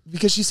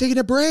 because she's taking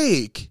a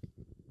break.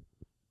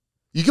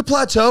 You could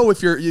plateau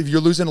if you're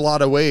losing a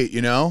lot of weight.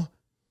 You know,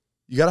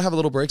 you got to have a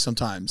little break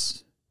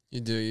sometimes. You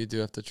do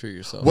have to treat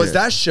yourself. Was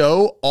that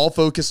show all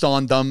focused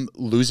on them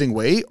losing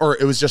weight, or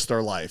it was just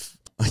their life?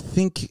 I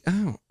think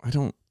I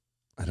don't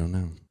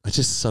know. I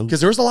just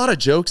because there was a lot of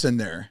jokes in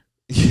there.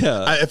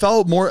 Yeah, I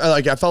felt more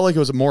like it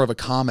was more of a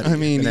comedy. I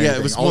mean, than yeah,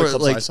 anything. it was All the more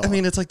clips like I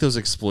mean, it's like those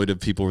exploitive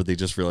people where they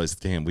just realize,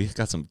 damn, we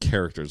got some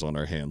characters on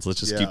our hands. Let's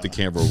just keep the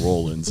camera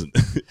rolling.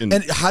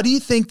 And how do you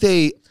think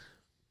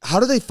how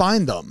do they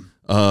find them?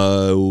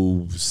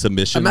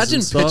 Submissions. Imagine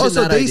and stuff. pitching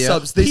that idea.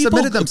 They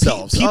submitted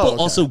themselves.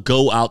 People also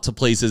go out to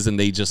places and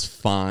they just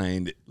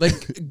find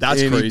like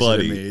that's anybody.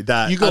 crazy to me.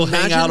 That you go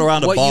hang out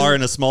around a what bar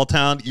in a small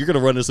town, you're gonna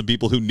run into some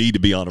people who need to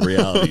be on a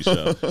reality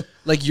show.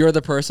 Like you're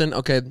the person.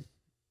 Okay,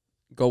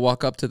 go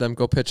walk up to them.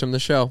 Go pitch them the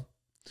show.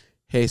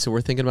 Hey, so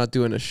we're thinking about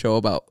doing a show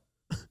about.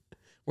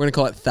 We're gonna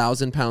call it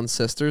 1,000-Pound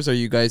Sisters. Are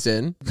you guys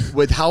in?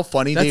 With how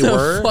funny That's they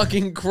were, a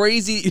fucking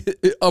crazy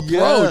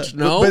approach.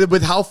 No,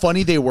 with how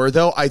funny they were,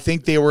 though, I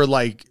think they were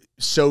like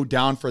so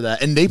down for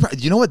that. And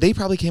you know what? They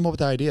probably came up with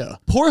the idea.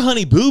 Poor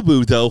Honey Boo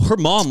Boo, though, her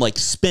mom like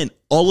spent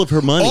all of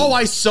her money. Oh,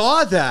 I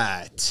saw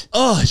that.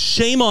 Oh,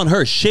 shame on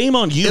her. Shame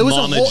on you,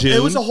 Mama June.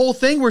 It was a whole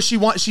thing where she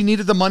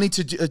needed the money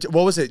to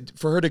what was it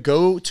for her to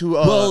go to?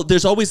 Well,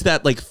 there's always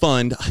that like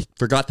fund. I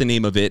forgot the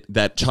name of it.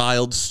 That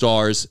child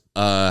stars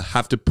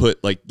have to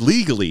put like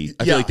legally.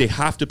 I feel like they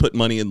have to put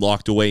money in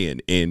locked away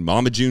in. And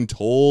Mama June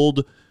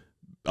told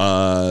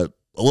a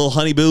little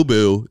Honey Boo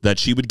Boo that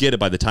she would get it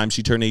by the time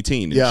she turned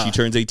 18. And she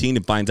turns 18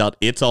 and finds out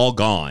it's all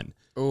gone.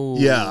 Oh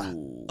yeah.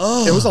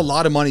 Oh, it was a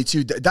lot of money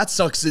too. That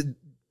sucks.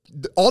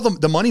 All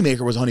the money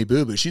maker was Honey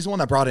Boo Boo. She's the one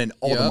that brought in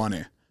all the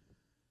money.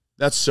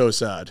 That's so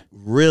sad.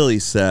 Really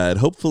sad.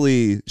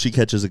 Hopefully she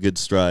catches a good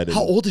stride. How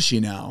old is she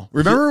now?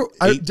 Remember,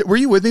 were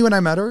you with me when I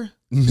met her?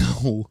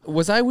 No.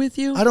 Was I with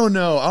you? I don't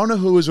know. I don't know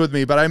who was with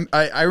me, but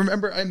I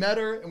remember I met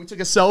her and we took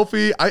a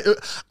selfie.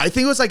 I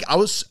think it was like that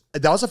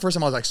was the first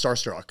time I was like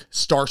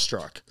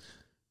starstruck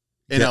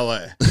in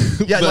LA.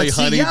 Yeah,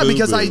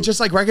 because I just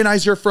like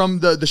recognized her from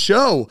the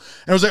show.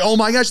 And I was like, oh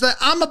my gosh,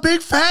 I'm a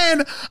big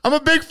fan. I'm a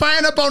big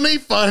fan of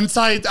Bonifa and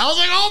Sight. I was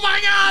like, oh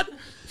my God.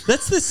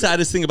 That's the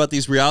saddest thing about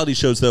these reality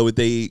shows, though.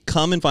 They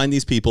come and find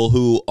these people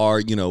who are,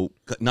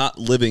 not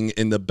living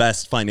in the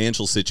best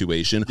financial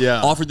situation,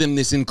 offer them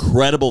this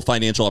incredible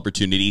financial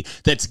opportunity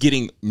that's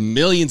getting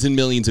millions and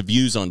millions of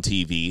views on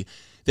TV,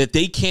 that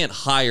they can't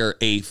hire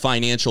a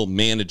financial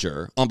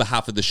manager on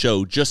behalf of the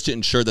show just to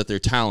ensure that their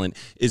talent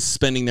is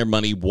spending their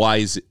money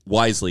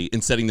wisely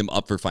and setting them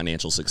up for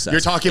financial success. You're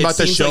talking about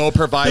the show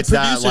provides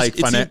that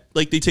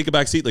like they take a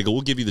back seat, like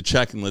we'll give you the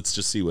check and let's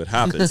just see what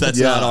happens. That's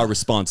not our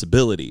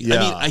responsibility. Yeah. I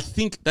mean, I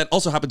think that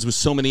also happens with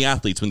so many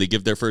athletes when they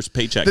give their first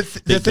paycheck.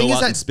 They go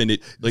out and spend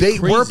it like they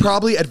crazy. Were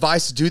probably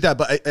advised to do that,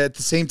 but at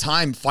the same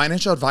time,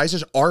 financial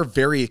advisors are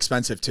very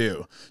expensive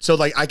too. So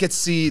like I could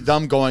see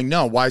them going,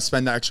 no, why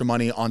spend the extra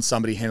money on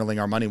somebody handling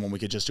our money when we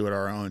could just do it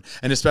our own?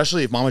 And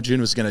especially if Mama June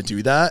was going to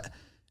do that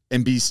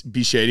and be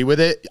shady with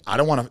it, I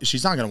don't want to.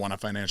 She's not going to want a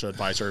financial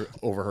advisor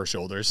over her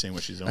shoulder seeing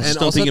what she's doing. And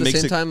also at the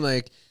same time,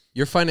 like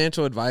your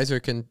financial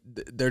advisor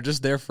they're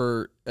just there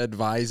for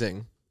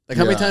advising. Like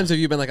how many times have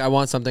you been like, I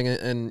want something,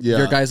 and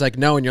your guy's like,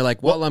 no, and you're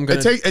like, well I'm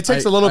gonna. It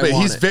takes a little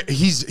bit.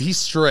 He's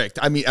strict.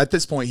 I mean, at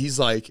this point, he's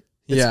like,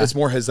 it's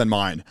more his than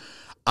mine.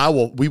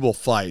 We will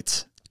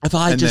fight. If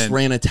I just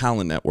ran a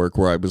talent network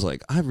where I was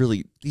like,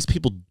 these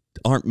people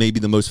aren't maybe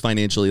the most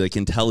financially like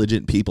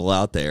intelligent people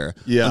out there.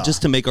 Yeah.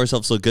 Just to make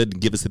ourselves look good and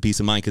give us the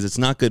peace of mind, because it's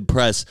not good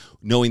press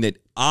knowing that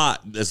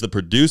as the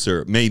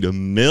producer, made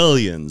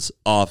millions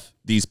off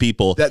these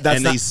people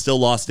and they still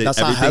lost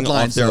everything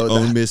off their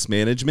own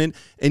mismanagement.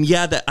 And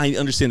that I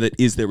understand that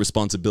is their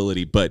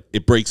responsibility, but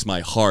it breaks my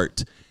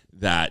heart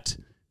that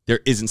there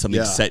isn't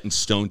something set in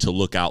stone to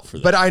look out for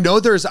them. But I know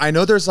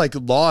there's like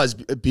laws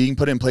being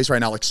put in place right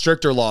now, like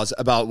stricter laws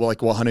about what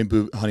Honey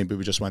Boo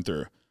Boo just went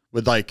through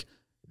with like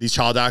these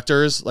child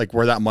actors, like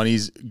where that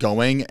money's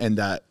going, and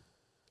that,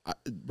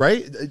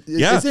 right?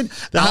 Yeah. Isn't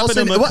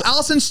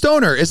Allison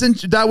Stoner,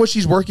 isn't that what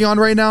she's working on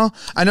right now?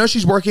 I know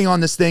she's working on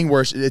this thing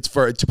where it's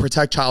to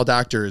protect child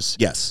actors.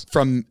 Yes.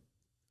 From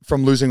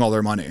losing all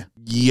their money.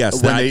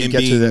 Yes, when they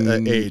get to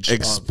the age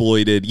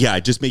exploited.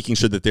 Just making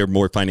sure that they're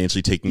more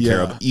financially taken care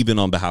of, even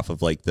on behalf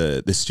of like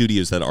the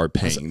studios that are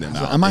paying them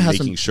out. I might have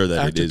making sure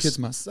that it is kids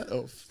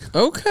myself.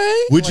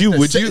 Okay. Would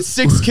you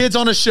 6 kids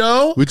on a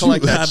show? Would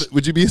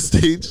you be a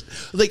stage?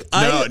 Like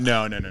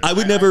no. I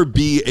would never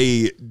be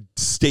a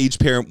stage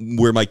parent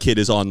where my kid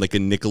is on like a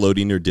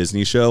Nickelodeon or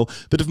Disney show.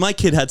 But if my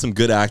kid had some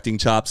good acting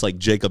chops like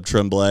Jacob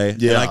Tremblay,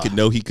 and I could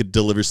know he could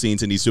deliver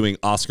scenes and he's doing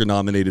Oscar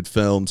nominated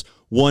films,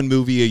 1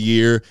 movie a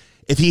year.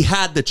 If he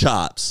had the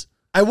chops,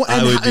 And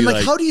be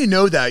like, how do you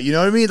know that? You know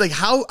what I mean? Like,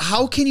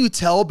 how can you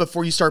tell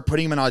before you start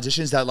putting him in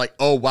auditions that like,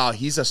 oh wow,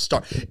 he's a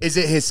star? Is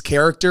it his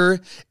character?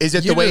 Is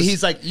it the way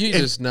he's like? You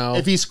just know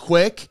if he's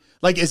quick.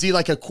 Like, is he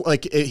like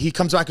he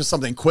comes back with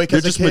something quick? They're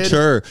as a just kid?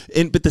 mature.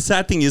 But the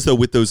sad thing is though,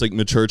 with those like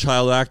mature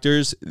child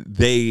actors,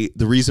 the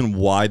reason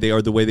why they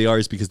are the way they are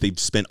is because they've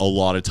spent a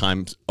lot of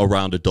time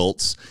around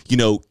adults. You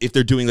know, if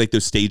they're doing like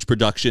those stage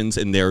productions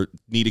and they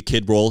need a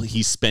kid role,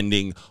 he's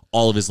spending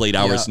all of his late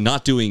hours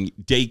not doing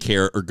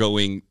daycare or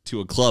going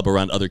to a club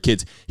around other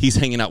kids. He's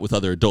hanging out with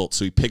other adults,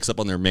 so he picks up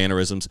on their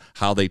mannerisms,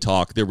 how they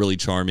talk. They're really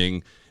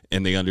charming.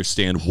 And they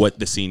understand what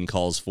the scene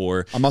calls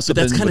for. I must have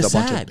been with a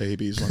bunch of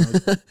babies.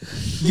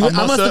 When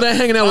I must have been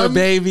hanging out with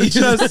babies.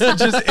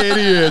 Just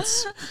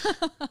idiots.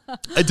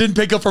 I didn't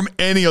pick up from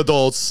any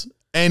adults.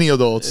 Any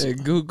adults.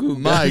 Goo goo.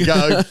 My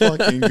God,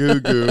 fucking goo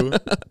goo.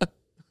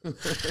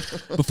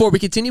 Before we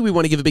continue, we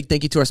want to give a big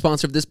thank you to our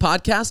sponsor of this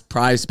podcast,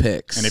 Prize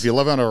Picks. And if you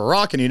live under a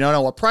rock and you don't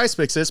know what Prize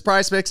Picks is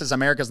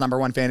America's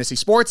 #1 fantasy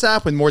sports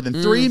app with more than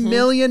 3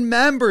 million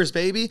members,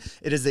 baby.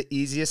 It is the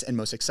easiest and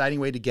most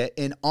exciting way to get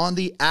in on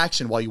the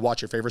action while you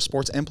watch your favorite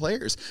sports and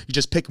players. You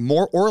just pick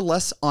more or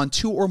less on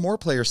 2 or more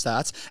player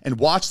stats and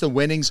watch the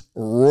winnings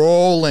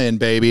roll in,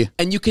 baby.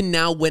 And you can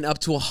now win up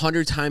to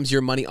 100 times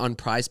your money on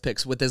Prize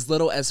Picks with as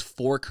little as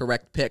 4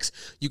 correct picks.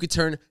 You could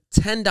turn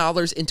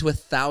 $10 into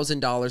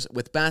 $1,000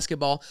 with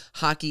basketball,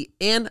 hockey,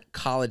 and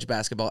college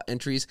basketball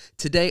entries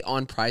today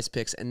on Prize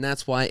Picks, and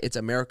that's why it's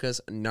America's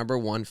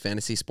 #1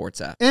 fantasy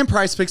sports app. And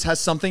Prize Picks has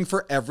something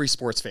for every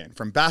sports fan,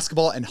 from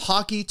basketball and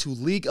hockey to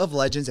League of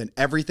Legends and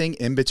everything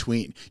in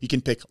between. You can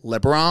pick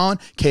LeBron,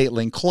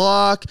 Caitlin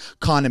Clark,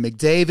 Connor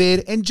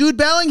McDavid, and Jude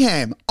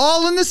Bellingham,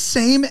 all in the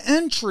same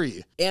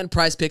entry. And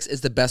Prize Picks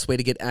is the best way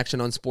to get action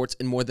on sports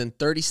in more than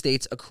 30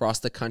 states across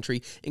the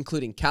country,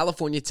 including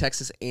California,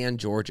 Texas, and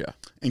Georgia.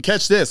 And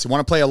catch this, you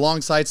want to play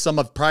alongside some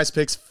of Prize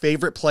Picks'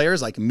 favorite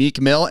players like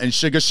Meek Mill and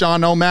Sugar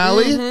Sean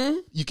O'Malley?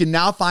 You can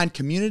now find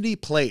community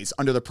plays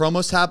under the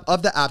promos tab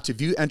of the app to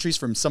view entries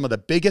from some of the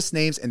biggest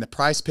names in the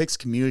Prize Picks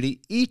community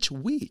each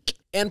week.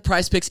 And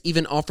Prize Picks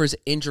even offers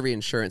injury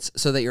insurance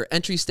so that your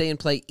entries stay in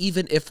play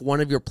even if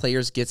one of your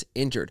players gets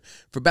injured.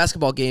 For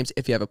basketball games,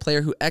 if you have a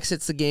player who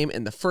exits the game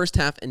in the first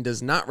half and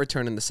does not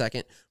return in the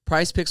second,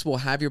 Prize Picks will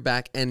have your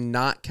back and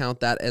not count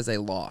that as a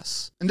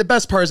loss. And the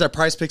best part is that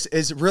Prize Picks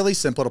is really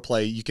simple to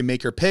play. You can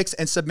make your picks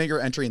and submit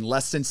your entry in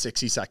less than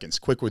 60 seconds.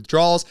 Quick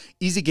withdrawals,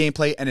 easy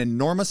gameplay, and an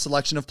enormous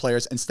selection of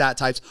players and stat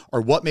types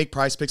are what make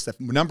Prize Picks the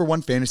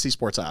 #1 fantasy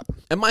sports app.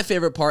 And my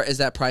favorite part is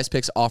that Prize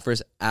Picks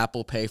offers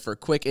Apple Pay for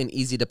quick and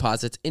easy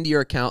deposits into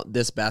your account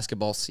this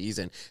basketball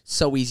season.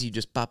 So easy, you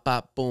just pop,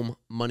 pop, boom,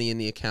 money in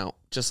the account,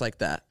 just like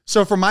that.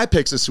 So for my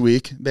picks this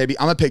week, baby,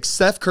 I'm going to pick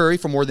Steph Curry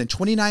for more than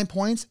 29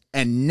 points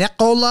and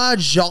Nikola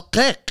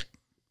Jokic.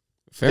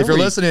 If you're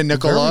listening,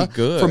 Nikola,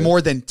 for more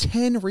than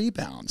 10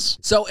 rebounds.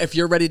 So if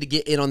you're ready to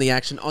get in on the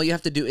action, all you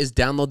have to do is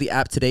download the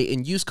app today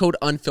and use code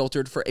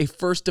UNFILTERED for a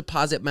first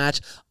deposit match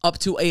up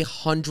to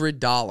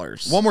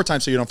 $100. One more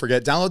time so you don't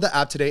forget. Download the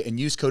app today and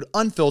use code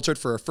UNFILTERED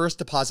for a first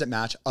deposit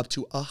match up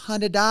to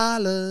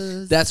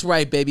 $100. That's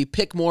right, baby.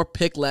 Pick more,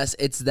 pick less.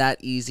 It's that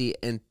easy.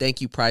 And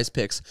thank you, Prize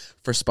Picks,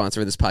 for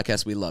sponsoring this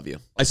podcast. We love you.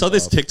 I saw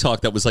this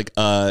TikTok that was like,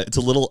 it's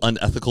a little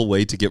unethical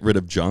way to get rid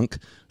of junk.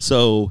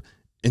 So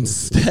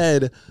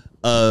instead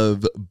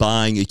of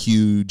buying a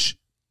huge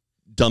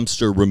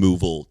dumpster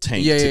removal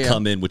tank to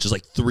come in, which is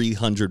like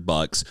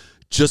 $300,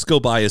 just go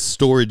buy a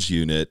storage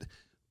unit,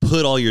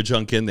 put all your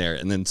junk in there,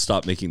 and then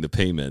stop making the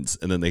payments,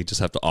 and then they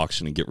just have to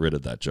auction and get rid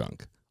of that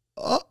junk.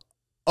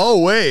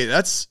 Oh wait,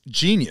 that's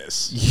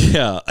genius.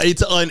 Yeah,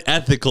 it's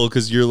unethical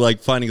because you're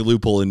like finding a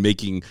loophole and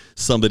making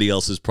somebody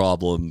else's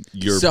problem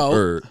your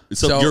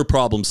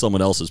problem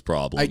someone else's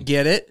problem. I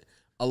get it.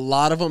 A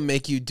lot of them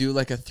make you do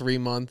like a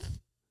 3-month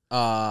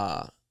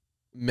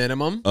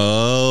minimum.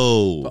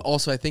 Oh. But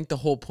also, I think the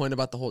whole point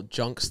about the whole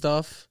junk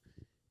stuff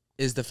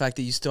is the fact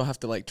that you still have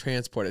to like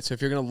transport it. So if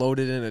you're going to load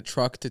it in a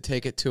truck to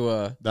take it to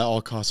a that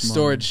all costs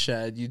storage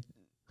shed, you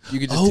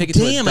could just take it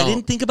to a dump. I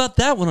didn't think about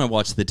that when I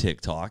watched the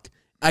TikTok.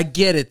 I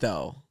get it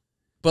though.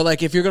 But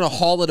like if you're going to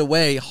haul it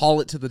away,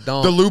 haul it to the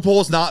dump. The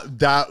loophole's not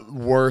that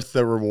worth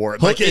the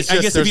reward. Like I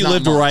guess if you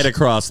lived right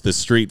across the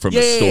street from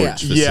a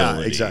storage facility. Yeah,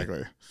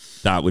 exactly.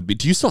 That would be.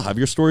 Do you still have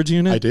your storage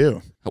unit? I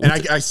do. And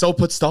I still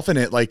put stuff in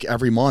it like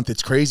every month.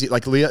 It's crazy.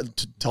 Like Leah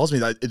tells me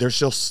that there's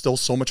still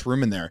so much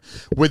room in there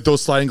with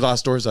those sliding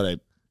glass doors that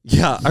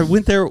I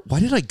went there. Why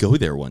did I go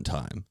there one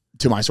time?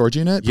 To my storage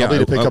unit? Probably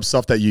to pick up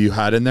stuff that you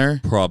had in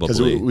there. Probably.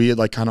 Because we had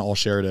like kind of all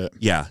shared it.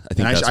 Yeah, I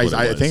think that's what it was.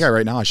 I think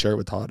right now I share it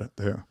with Todd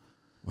too.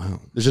 Wow.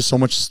 There's just so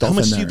much stuff in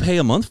there. How much do you pay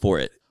a month for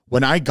it?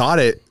 When I got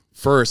it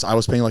first, I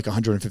was paying like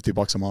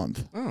 $150 a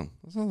month. Oh,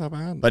 that's not that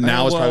bad. But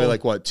now it's probably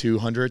like what,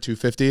 200,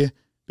 250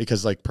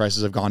 because like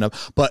prices have gone up.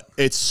 But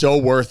it's so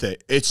worth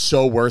it. It's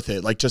so worth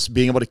it. Like just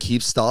being able to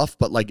keep stuff,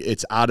 but like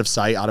it's out of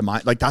sight, out of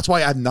mind. Like that's why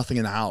I have nothing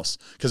in the house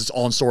because it's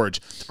all in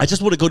storage. I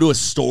just want to go to a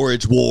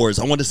storage wars.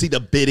 I want to see the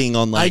bidding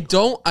on like.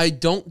 I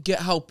don't get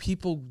how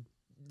people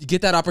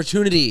get that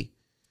opportunity.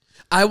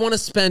 I want to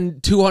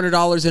spend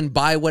 $200 and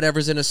buy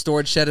whatever's in a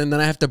storage shed, and then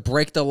I have to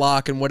break the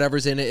lock, and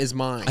whatever's in it is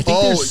mine. I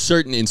think there's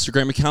certain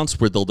Instagram accounts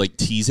where they'll like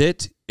tease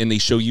it and they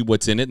show you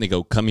what's in it and they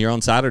go, come here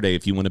on Saturday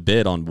if you want to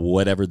bid on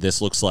whatever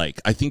this looks like.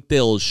 I think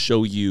they'll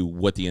show you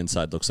what the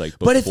inside looks like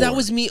before. But if that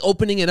was me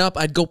opening it up,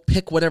 I'd go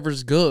pick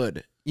whatever's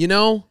good. You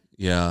know?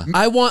 Yeah.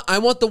 I want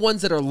the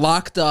ones that are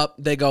locked up.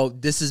 They go,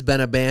 this has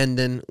been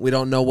abandoned. We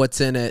don't know what's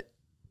in it.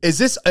 Is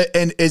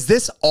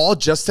this all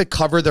just to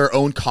cover their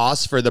own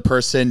costs for the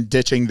person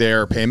ditching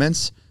their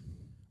payments?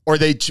 Or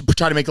they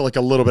try to make like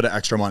a little bit of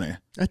extra money?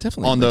 I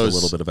definitely on make those a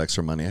little bit of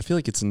extra money. I feel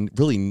like it's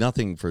really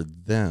nothing for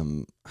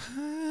them.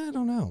 I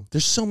don't know.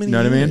 There's so many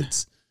what I mean?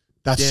 units.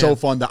 That's so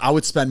fun that I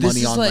would spend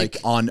money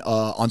on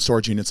on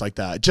storage units like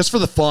that just for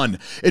the fun.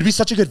 It'd be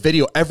such a good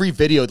video. Every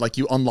video, like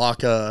you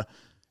unlock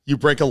you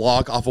break a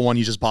lock off of one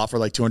you just bought for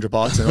like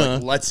 $200 and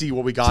like, let's see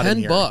what we got in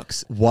here.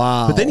 $10.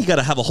 Wow. But then you got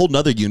to have a whole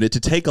nother unit to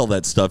take all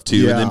that stuff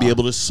to and then be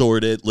able to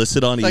sort it, list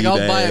it on eBay. Like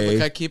I'll buy it, but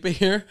can I keep it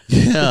here?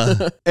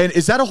 Yeah. And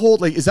is that a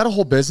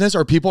whole business,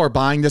 or people are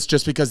buying this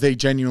just because they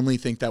genuinely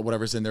think that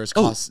whatever's in there is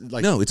cost?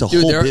 Like, no, it's a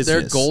Dude, whole they're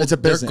business. gold. It's a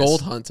business. They're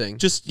gold hunting. They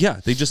just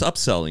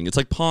upselling. It's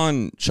like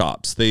pawn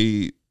shops.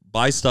 They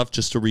buy stuff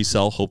just to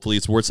resell. Hopefully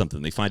it's worth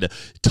something. They find a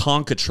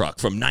Tonka truck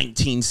from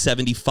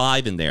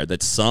 1975 in there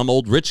that some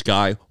old rich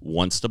guy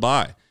wants to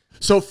buy.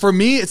 So for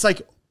me, it's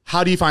like,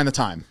 how do you find the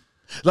time?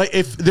 Like,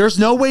 if there's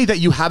no way that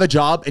you have a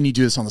job and you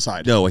do this on the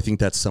side. No, I think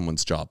that's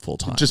someone's job full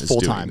time. Just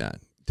full time. That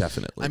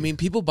definitely. I mean,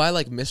 people buy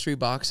like mystery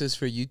boxes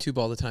for YouTube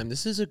all the time.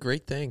 This is a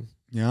great thing.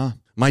 Yeah.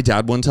 My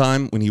dad, one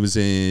time when he was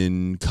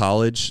in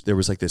college, there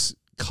was like this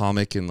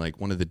comic in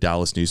like one of the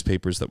Dallas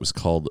newspapers that was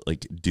called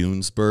like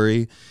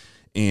Doonesbury.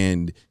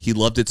 And he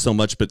loved it so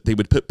much, but they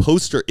would put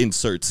poster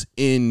inserts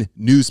in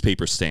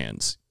newspaper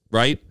stands,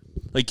 right?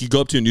 Like you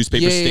go up to a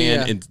newspaper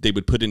stand and they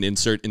would put an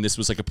insert, and this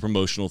was like a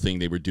promotional thing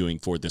they were doing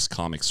for this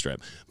comic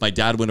strip. My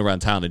dad went around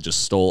town and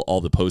just stole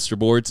all the poster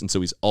boards, and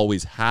so he's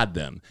always had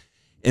them.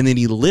 And then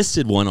he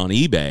listed one on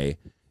eBay,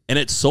 and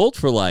it sold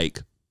for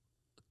like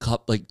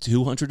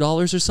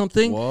 $200 or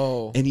something.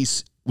 Whoa. And he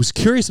was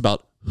curious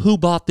about who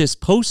bought this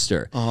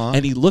poster.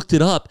 And he looked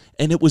it up,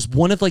 and it was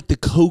one of like the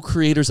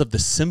co-creators of The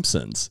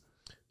Simpsons.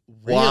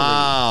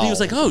 Wow. And he was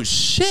like, oh,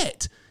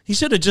 shit. He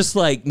should have just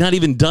like not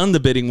even done the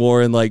bidding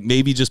war and like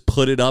maybe just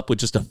put it up with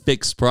just a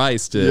fixed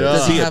price to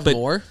Does see he it. have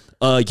more?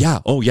 Yeah.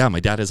 Oh, yeah.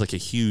 My dad has like a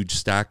huge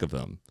stack of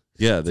them.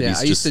 Yeah.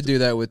 I used to do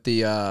that with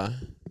the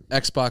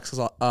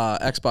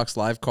Xbox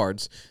Live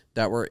cards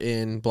that were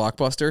in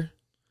Blockbuster.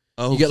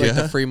 Oh, you get like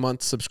the free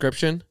month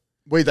subscription.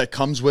 Wait, that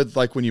comes with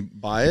like when you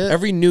buy it?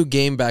 Every new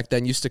game back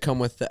then used to come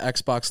with the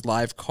Xbox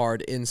Live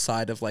card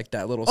inside of like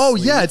that little Oh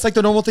sleeve. yeah, it's like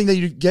the normal thing that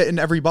you get in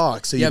every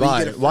box. So you but buy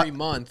you get it. a free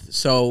month.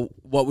 So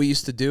what we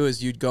used to do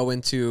is you'd go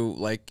into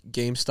like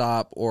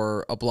GameStop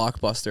or a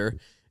Blockbuster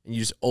and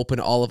you just open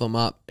all of them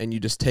up and you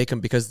just take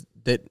them because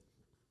they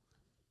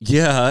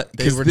were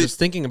just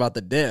thinking about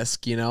the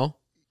disc, you know?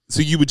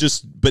 So you would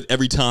but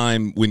every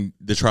time when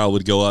the trial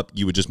would go up,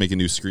 you would just make a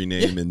new screen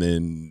name and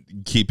then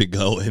keep it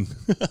going.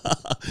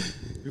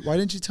 Why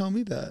didn't you tell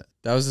me that?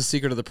 That was the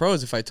secret of the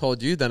pros. If I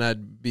told you, then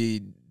I'd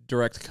be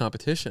direct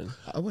competition.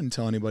 I wouldn't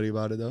tell anybody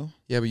about it though.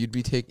 Yeah, but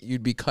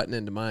you'd be cutting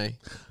into my.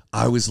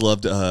 I always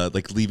loved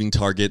like leaving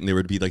Target, and there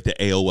would be like the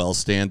AOL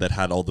stand that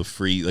had all the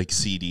free like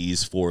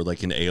CDs for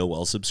like an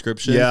AOL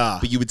subscription. Yeah.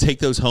 But you would take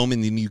those home,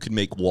 and then you could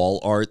make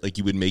wall art. Like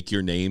you would make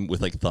your name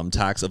with like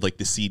thumbtacks of like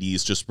the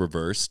CDs just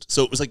reversed.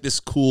 So it was like this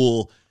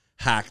cool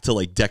hack to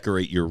like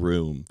decorate your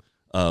room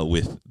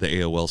with the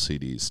AOL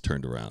CDs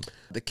turned around.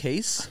 The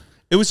case?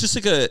 It was just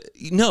like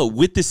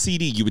with the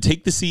CD, you would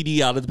take the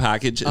CD out of the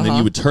package and then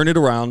you would turn it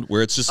around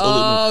where it's just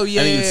aluminum.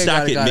 Yeah, and then you would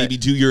stack it and got maybe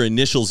do your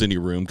initials in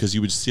your room because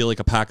you would steal like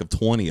a pack of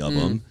 20 of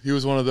them. He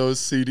was one of those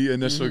CD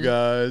initial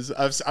guys.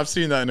 I've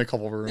seen that in a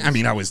couple of rooms. I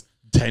mean, I was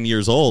 10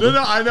 years old. No,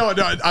 I know.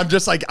 No, I'm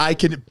just like I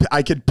could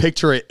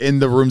picture it in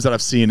the rooms that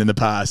I've seen in the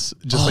past.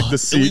 Just like the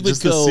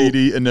the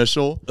CD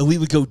initial. And we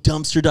would go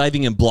dumpster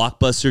diving in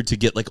Blockbuster to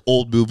get like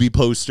old movie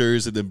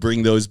posters and then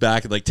bring those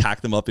back and like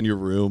tack them up in your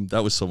room.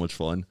 That was so much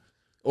fun.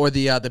 Or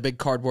the big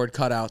cardboard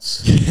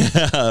cutouts.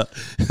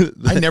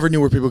 I never knew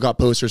where people got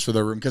posters for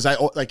their room because I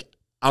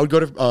would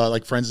go to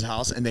like friends'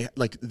 house and they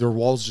like their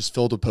walls just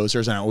filled with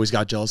posters and I always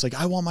got jealous. Like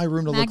I want my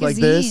room to look like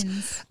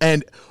this.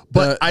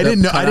 But I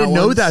didn't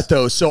know that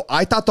though. So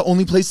I thought the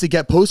only place to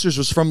get posters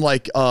was from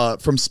like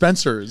from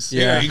Spencer's.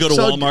 Yeah, you go to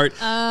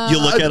Walmart, you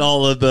look at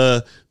all of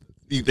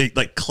they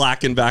like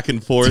clacking back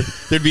and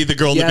forth. There'd be the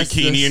girl in the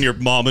bikini and your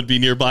mom would be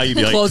nearby. You'd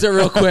be like, close it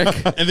real quick.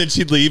 And then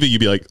she'd leave and you'd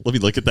be like, let me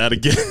look at that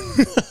again.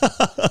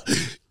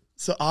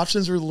 So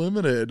options were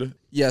limited.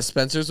 Yeah,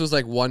 Spencer's was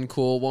like one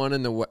cool one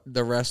and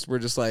the rest were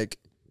just like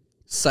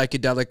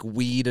psychedelic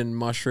weed and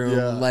mushroom.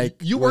 Yeah. Like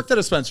you worked at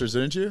a Spencer's,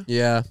 didn't you?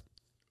 Yeah.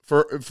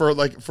 For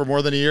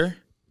more than a year?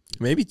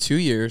 Maybe 2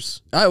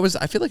 years. I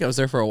feel like I was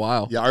there for a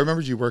while. Yeah, I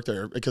remembered you worked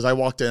there because I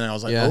walked in and I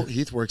was like, oh,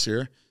 Heath works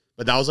here.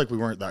 But that was like we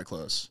weren't that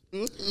close.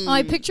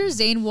 I picture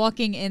Zane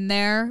walking in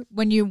there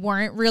when you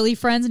weren't really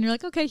friends and you're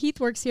like, okay, Heath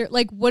works here.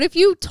 Like, what if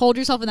you told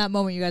yourself in that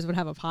moment you guys would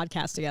have a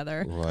podcast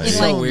together in like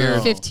So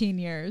weird. 15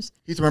 years?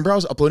 Heath, remember I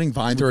was uploading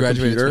Vine through a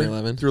graduated computer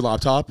 2011. through a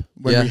laptop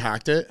when Yeah. we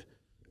hacked it?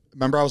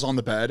 Remember I was on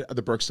the bed at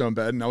the Brookstone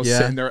bed and I was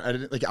sitting there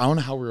editing. Like, I don't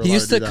know how we were He allowed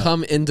used to do that.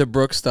 come into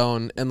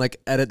Brookstone and like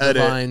edit the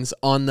vines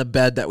on the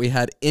bed that we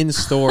had in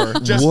store.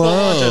 Just,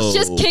 Whoa.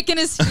 Just kicking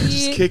his just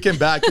feet. kicking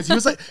back because he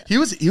was like he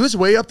was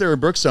way up there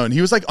in Brookstone.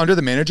 He was like under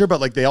the manager, but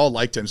like they all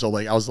liked him. So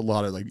like I was a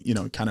lot of like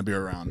kind of be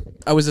around.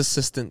 I was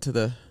assistant to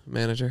the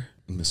manager.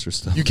 Mr.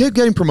 Stuff. You kept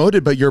getting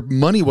promoted, but your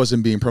money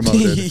wasn't being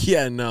promoted.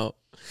 Yeah, no.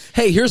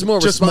 Hey, here's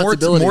more Just more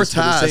responsibilities for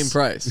the tasks. same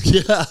price.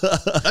 Yeah.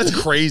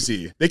 That's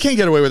crazy. They can't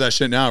get away with that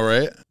shit now,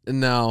 right?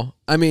 No,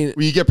 I mean,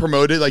 When you get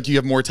promoted, like you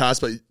have more tasks,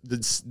 but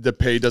the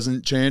pay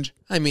doesn't change.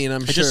 I'm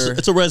It's sure.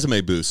 it's a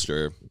resume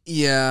booster.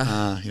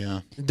 Yeah.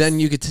 Yeah. Then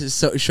you get to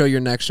show your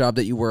next job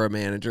that you were a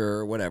manager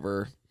or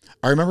whatever.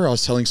 I remember I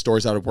was telling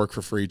stores out of work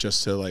for free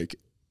just for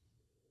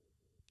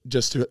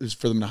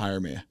them to hire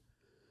me.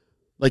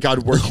 Like I'd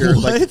work here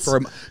like for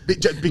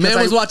because Man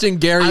was watching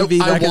Gary Vee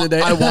back in the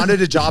day. I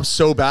wanted a job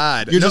so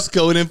bad. You're just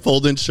going in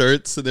folding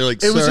shirts, and they're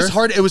like, It was "Sir?" just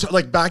hard. It was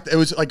like it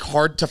was like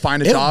hard to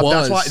find a It job.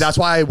 was. That's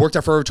why I worked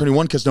at Forever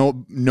 21 because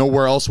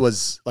nowhere else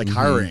was like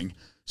hiring.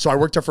 So I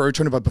worked at Forever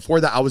 21, but before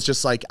that I was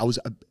just like I was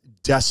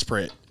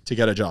desperate to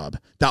get a job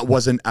that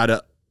wasn't at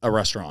a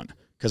restaurant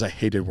because I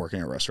hated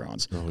working at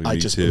restaurants. Oh, I me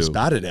just too. was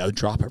bad at it. I would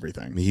drop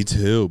everything. Me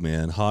too,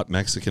 man. Hot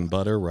Mexican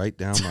butter right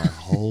down my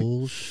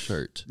whole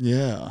shirt.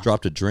 Yeah.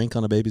 Dropped a drink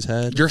on a baby's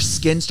head. Your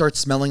skin starts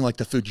smelling like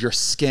the food. Your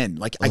skin.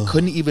 Like I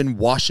couldn't even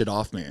wash it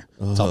off me.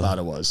 That's how bad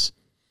it was.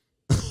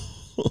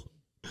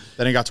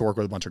 Then I got to work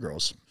with a bunch of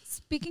girls.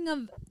 Speaking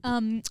of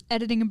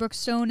editing in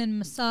Brookstone and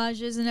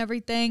massages and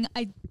everything,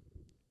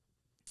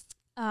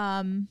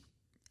 I'm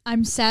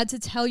sad to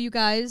tell you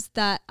guys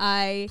that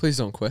I Please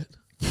don't quit.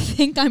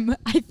 think I'm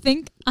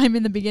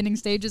in the beginning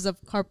stages of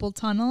carpal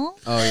tunnel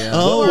Oh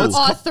yeah. or what's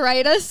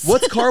arthritis.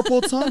 What's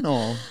carpal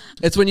tunnel?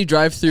 It's when you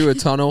drive through a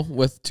tunnel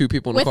with two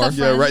people in a With a car. friend.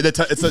 Yeah, right.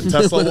 It's a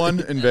Tesla one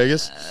in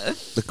Vegas.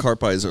 The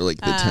carpis are like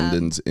the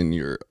tendons in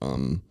your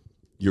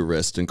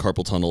wrist, and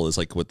carpal tunnel is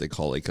like what they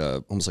call like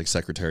almost like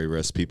secretary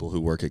wrist. People who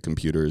work at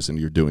computers and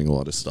you're doing a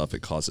lot of stuff,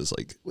 it causes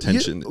like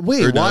tension.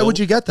 Wait, Or why no? would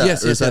you get that?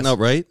 Yes, Or is that not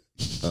right?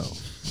 Oh,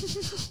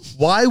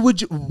 Why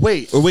would you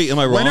wait? or wait, am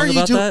I When wrong are you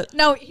about that?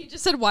 No, he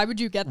just said, "Why would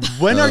you get that?"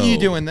 When are you Oh.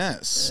 doing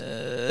this?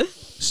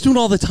 Just doing it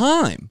all the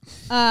time.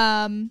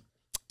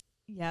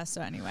 Yeah.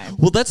 So anyway,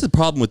 Well, that's the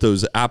problem with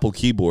those Apple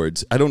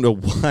keyboards. I don't know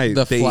why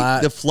The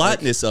flat, the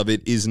flatness of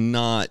it is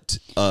not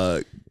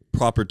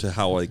proper to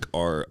how like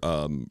our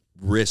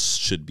wrists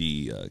should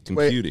be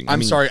computing. Wait,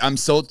 I'm sorry. I'm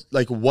so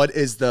like, what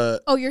is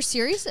the? oh, you're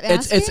serious?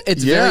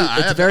 It's Yeah,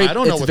 I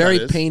don't know it's what very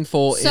that is.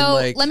 painful. So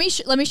in like let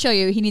me show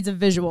you. He needs a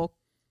visual.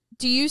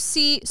 Do you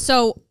see?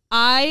 So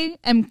I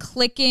am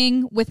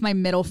clicking with my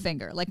middle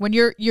finger. Like when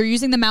you're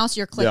using the mouse,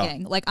 you're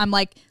clicking. Like I'm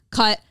like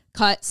cut,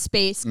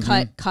 space,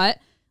 cut.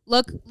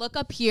 Look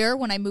up here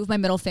when I move my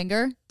middle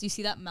finger. Do you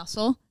see that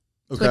muscle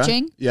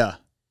twitching? Yeah.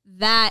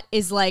 That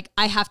is like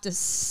I have to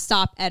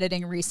stop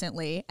editing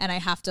recently and I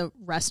have to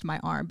rest my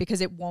arm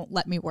because it won't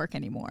let me work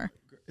anymore.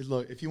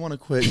 Look, if you want to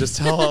quit, just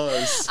tell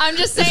us. I'm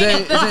just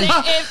saying it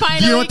finally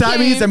Do you know what that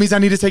means? That means I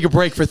need to take a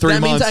break for 3 that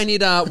months. means I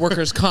need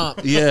workers' comp.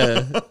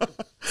 Yeah.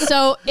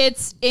 So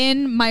it's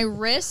in my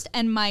wrist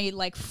and my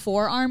like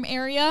forearm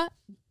area.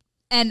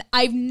 And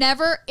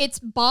it's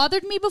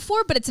bothered me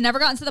before, but it's never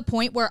gotten to the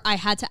point where I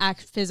had to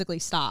physically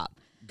stop.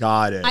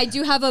 Got it. I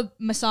do have a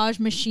massage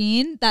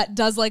machine that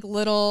does like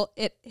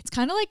it's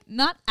kind of like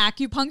not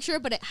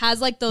acupuncture, but it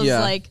has like those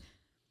like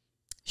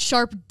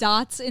sharp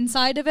dots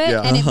inside of it.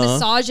 Yeah. And it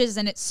massages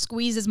and it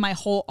squeezes my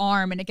whole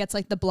arm and it gets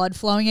like the blood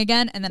flowing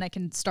again. And then I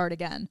can start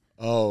again.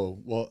 Oh,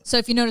 well. So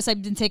if you notice,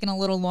 I've been taking a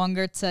little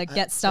longer to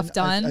get stuff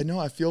done. I know.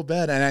 I feel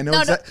bad, and I know.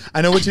 No, no.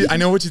 I know what you're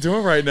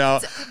doing right now.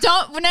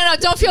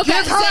 Don't feel Give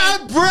bad. her a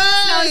Zane.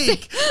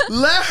 break.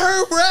 Let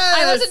her rest.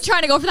 I wasn't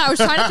trying to go for that. I was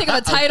trying to think of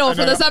a title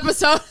for this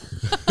episode.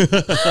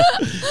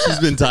 She's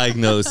been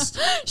diagnosed.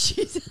 I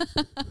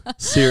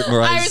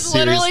was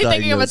literally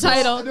thinking of a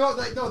title. No,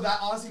 that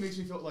honestly makes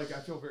me feel like I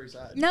feel very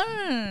sad.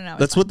 No.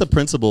 That's what the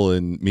principal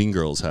in Mean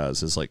Girls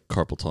has is like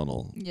carpal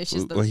tunnel. Yeah,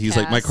 she's the Where he's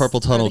like, my cast,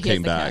 carpal tunnel or he has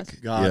came the back.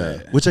 cast. Got it.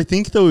 Which I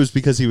think though is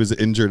because he was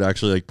injured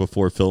actually like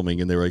before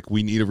filming, and they were like,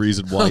 we need a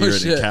reason why you're in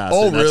shit. a cast.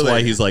 Oh, and that's really?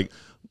 why he's like,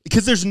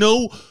 because there's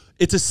no.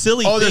 It's a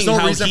silly thing. There's no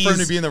how reason for him to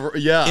he's be in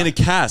the in a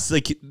cast.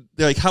 Like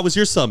they're like, how was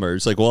your summer?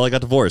 It's like, well, I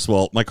got divorced.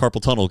 Well, my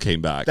carpal tunnel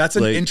came back. That's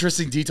an like,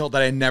 interesting detail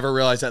that I never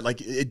realized that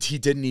he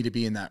didn't need to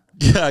be in that.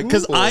 Yeah,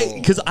 because Ooh.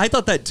 I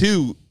thought that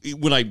too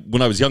when I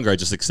was younger. I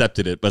just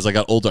accepted it, but as I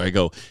got older, I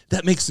go,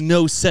 that makes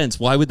no sense.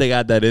 Why would they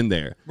add that in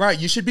there? Right,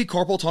 you should be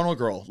carpal tunnel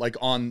girl, like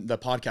on the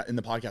podcast in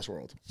the podcast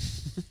world.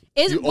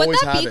 You Would always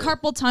that be have it.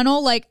 carpal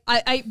tunnel? Like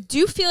I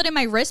do feel it in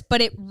my wrist,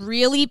 but it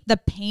really the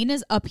pain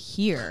is up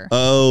here.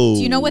 Oh,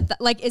 Do you know what?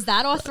 Is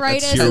that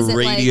arthritis? That's your is it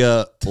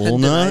radia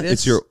ulna. Tendinitis?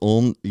 It's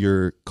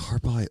your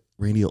carpi.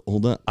 Radial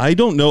I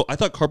don't know. I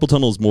thought carpal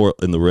tunnel is more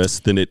in the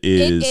wrist than it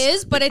is. It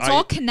is, but it's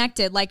all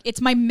connected. Like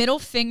it's my middle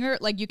finger.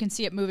 Like you can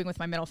see it moving with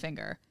my middle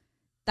finger.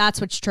 That's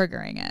what's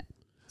triggering it.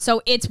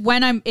 So it's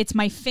it's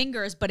my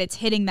fingers, but it's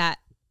hitting that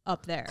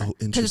up there. Oh,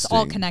 interesting. Because it's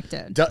all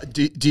connected.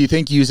 Do you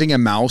think using a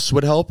mouse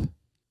would help?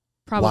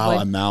 Probably.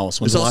 Wow, a mouse.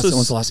 When's the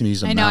last time you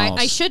used a mouse? I know.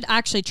 I should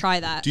actually try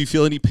that. Do you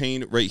feel any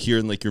pain right here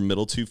in like your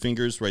middle two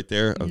fingers right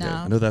there? Okay. No.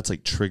 I know that's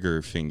like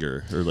trigger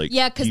finger or like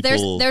because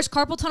there's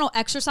carpal tunnel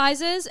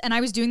exercises, and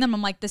I was doing them.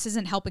 I'm like, this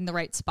isn't helping the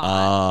right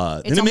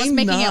spot. It's almost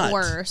making it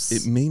worse.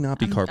 It may not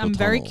be carpal tunnel. I'm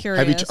very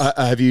curious.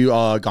 Have you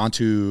gone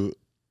to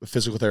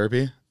physical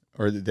therapy,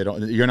 or they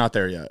don't? You're not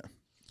there yet.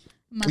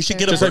 We should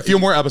get just a few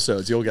more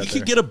episodes. You'll get. You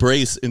could get a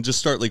brace and just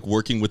start like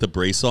working with a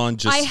brace on.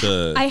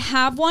 I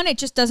have one. It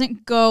just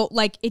doesn't go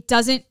like it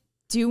doesn't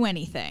do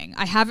anything.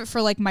 I have it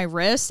for like my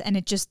wrist, and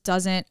it just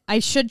doesn't. I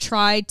should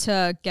try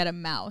to get a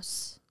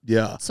mouse.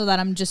 Yeah. So that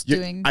I'm just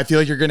doing. I feel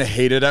like you're gonna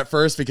hate it at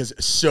first because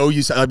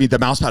the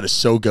mouse pad is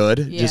so good.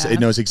 Yeah. Just it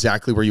knows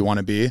exactly where you want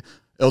to be.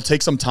 It'll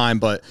take some time,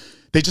 but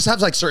they just have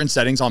like certain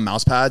settings on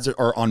mouse pads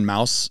or on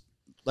mouses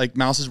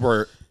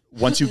where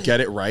once you get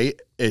it right,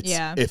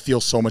 it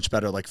feels so much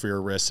better, like for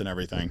your wrists and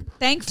everything.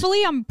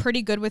 Thankfully, I'm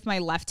pretty good with my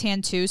left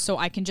hand too, so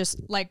I can just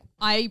like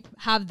I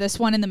have this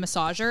one in the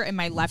massager, and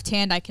my left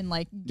hand I can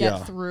like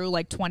get through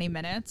like 20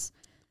 minutes.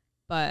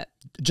 But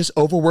just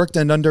overworked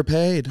and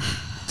underpaid.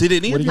 Did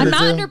any of I'm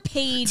not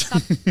underpaid.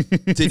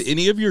 Did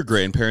any of your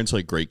grandparents,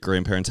 like great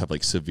grandparents, have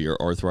like severe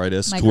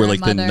arthritis My to where like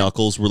the grandmother.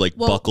 knuckles were like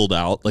buckled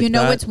out? Like you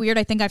know that? what's weird?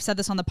 I think I've said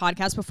this on the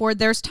podcast before.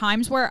 There's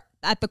times where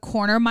at the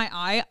corner of my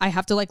eye, I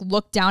have to like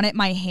look down at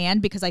my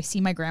hand because I see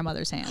my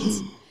grandmother's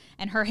hands.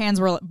 And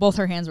both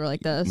her hands were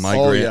like this.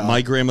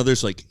 My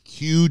grandmother's like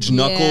huge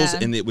knuckles,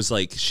 and it was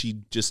like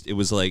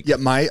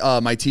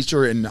my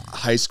teacher in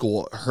high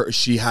school,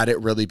 she had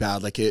it really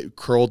bad, like it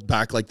curled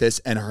back like this,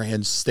 and her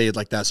hands stayed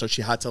like that, so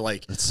she had to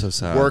like that's so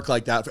sad. work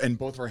like that, and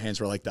both of her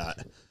hands were like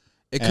that.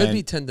 It could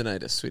be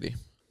tendonitis, sweetie.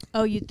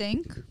 Oh, you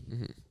think?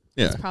 Mm-hmm.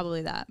 Yeah, it's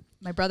probably that.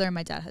 My brother and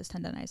my dad has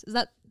tendonitis. Is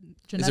that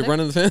genetic? Is it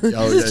running the family?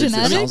 Oh, Is it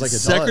genetic? Sounds like it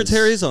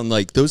secretaries on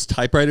like those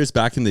typewriters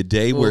back in the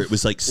day where it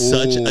was like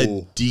such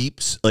a deep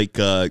like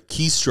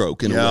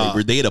keystroke in a way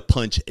where they had to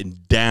punch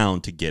and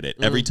down to get it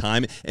every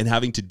time, and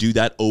having to do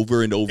that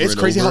over and over. It's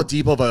crazy how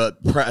deep of a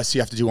press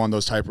you have to do on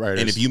those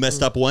typewriters. And if you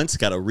messed up once,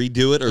 got to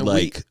redo it,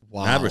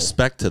 or add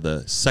respect to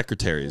the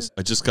secretaries.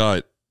 I just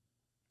got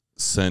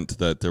sent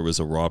that there was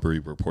a robbery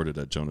reported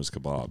at Jonah's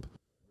Kebab.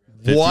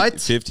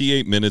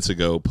 58 minutes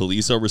ago,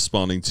 police are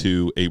responding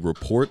to a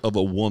report of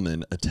a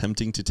woman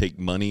attempting to take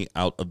money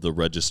out of the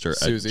register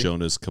at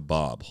Jonah's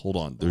Kebab. Hold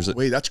on.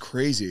 Wait, that's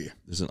crazy.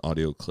 There's an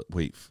audio clip.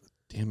 Wait,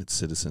 damn it,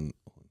 Citizen.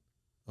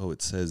 Oh,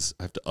 it says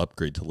I have to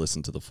upgrade to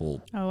listen to the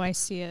full I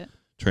see it.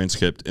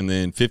 transcript. And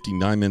then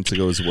 59 minutes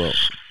ago as well.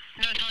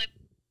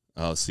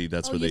 Oh, see,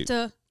 that's where they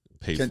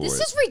paid for it. This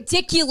is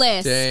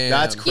ridiculous. Damn.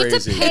 That's crazy. You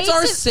have to pay it's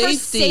our for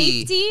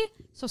safety.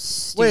 So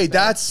stupid. Wait,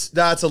 that's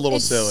a little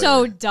it's silly.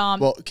 So dumb.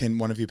 Well, can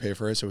one of you pay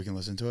for it so we can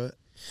listen to it?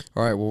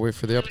 All right, we'll wait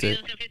for the update.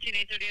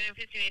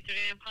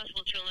 15-839,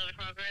 possible to 11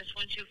 progress,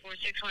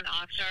 12461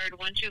 Oxnard,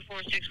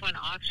 12461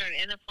 Oxnard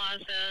in the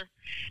plaza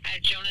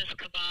at Jonah's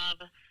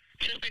Kebab.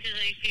 Suspect is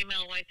a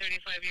female, white,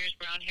 35 years,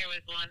 brown hair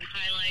with blonde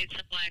highlights,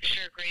 black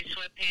shirt, gray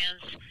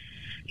sweatpants,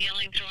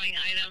 yelling, throwing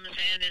items,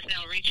 and is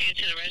now reaching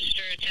into the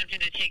register, attempting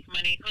to take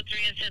money. Code 3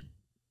 and 7.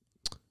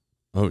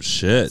 Oh,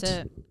 shit.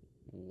 That's it.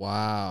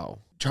 Wow.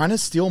 Trying to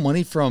steal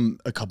money from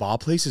a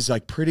kebab place is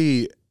like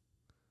pretty.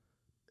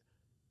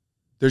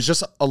 There's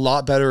just a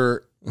lot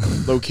better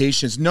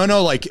locations.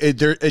 No, like it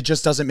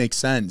just doesn't make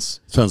sense.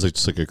 Sounds like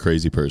just like a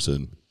crazy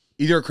person.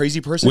 Either a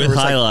crazy person with or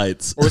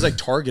highlights, or it's like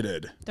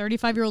targeted.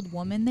 35-year-old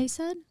woman, they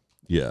said?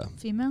 Yeah.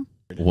 Female?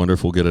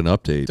 Wonderful. Get an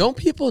update. Don't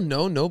people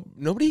know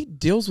nobody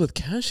deals with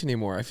cash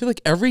anymore? I feel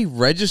like every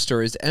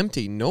register is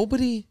empty.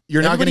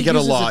 You're not going to get a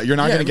lot. You're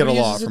not going to get a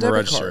lot from a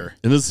register.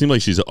 It doesn't seem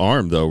like she's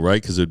armed though,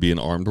 right? Because it would be an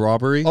armed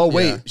robbery. Oh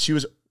wait, she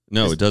was.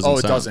 No, it doesn't. Oh,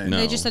 it doesn't. No.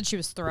 They just said she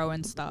was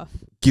throwing stuff.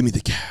 Give me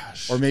the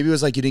cash. Or maybe it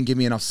was like you didn't give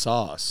me enough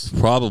sauce.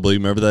 Probably.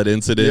 Remember that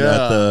incident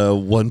at the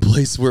one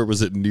place where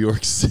was it in New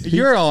York City?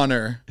 Your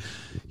Honor.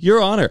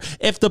 Your Honor.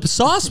 If the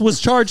sauce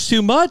was charged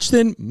too much,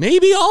 then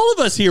maybe all of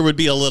us here would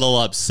be a little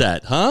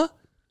upset, huh?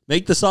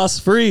 Make the sauce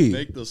free.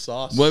 Make the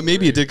sauce Well,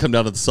 maybe free. it did come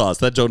down to the sauce.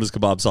 That Jonah's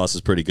Kebab sauce is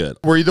pretty good.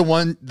 Were you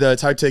the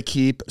type to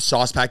keep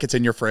sauce packets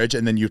in your fridge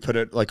and then you put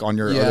it like on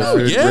your other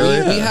food? Yeah.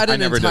 Really? We had I an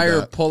never did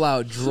entire that.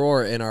 pull-out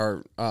drawer in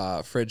our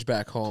fridge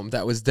back home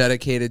that was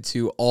dedicated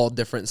to all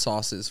different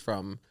sauces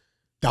from.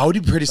 That would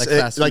be pretty Like like,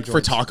 fast food for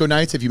joints. taco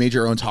nights if you made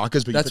your own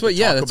tacos. But That's you put what. the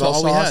Yeah, Taco that's Bell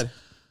all we sauce. had.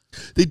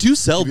 They do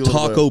sell Maybe a little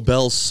Taco bit.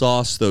 Bell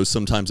sauce, though,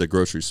 sometimes at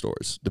grocery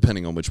stores,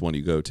 depending on which one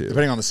you go to.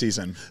 Depending on the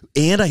season.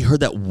 And I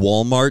heard that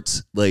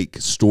Walmart's like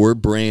store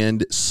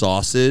brand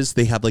sauces,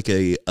 they have like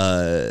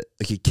a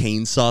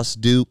cane sauce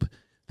dupe.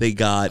 They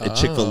got a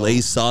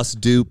Chick-fil-A sauce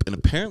dupe, and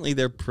apparently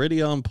they're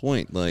pretty on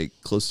point, like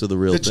close to the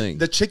real thing.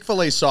 The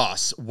Chick-fil-A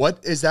sauce,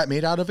 what is that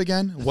made out of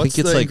again? I What's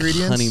think it's the like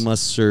ingredients? honey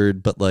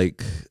mustard, but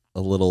like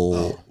a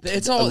little.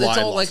 It's A all lime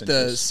like the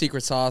lozenges.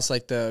 secret sauce,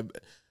 like the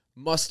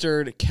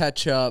mustard,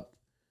 ketchup,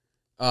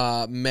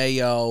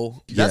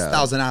 mayo. That's Yeah.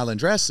 Thousand Island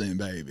dressing,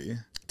 baby.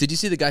 Did you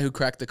see the guy who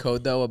cracked the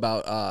code though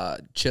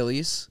about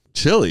Chili's?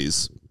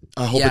 Chili's.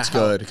 I hope Yeah, it's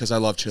good because I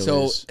love Chili's.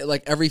 So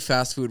like every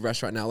fast food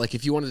restaurant now, like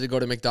if you wanted to go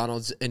to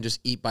McDonald's and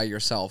just eat by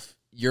yourself,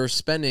 you're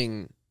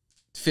spending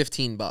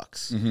 $15.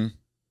 Mm-hmm.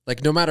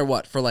 Like no matter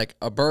what, for like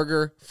a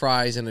burger,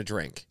 fries, and a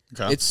drink.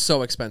 Okay. It's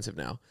so expensive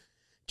now.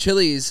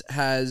 Chili's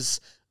has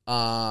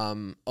a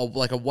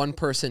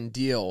 1-person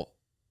deal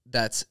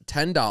that's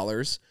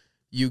 $10.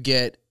 You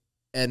get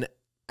an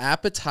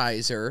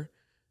appetizer,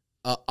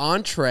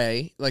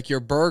 entree, like your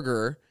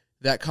burger,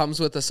 that comes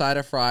with a side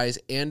of fries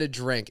and a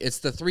drink. It's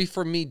the 3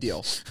 for me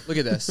deal. Look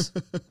at this.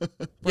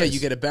 Yeah, you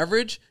get a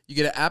beverage, you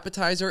get an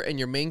appetizer, and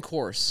your main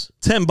course.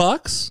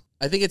 $10.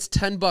 I think it's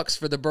 $10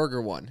 for the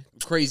burger one.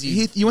 Crazy.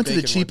 Heath, you went to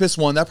the bacon cheapest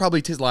one. That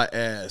probably tastes like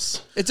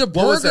ass. It's a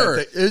What was burger.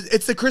 that?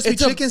 It's the crispy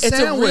It's chicken it's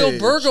sandwich. a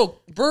real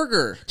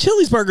burger.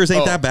 Chili's burgers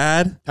ain't Oh. that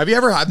bad. Have you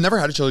ever? I've never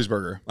had a Chili's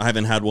burger. I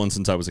haven't had one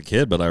since I was a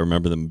kid, but I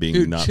remember them being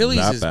Dude, not Chili's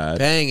that is bad.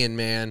 banging,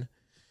 man.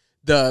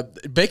 The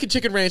bacon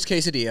chicken ranch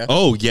quesadilla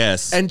Oh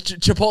yes, and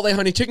Chipotle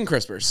honey chicken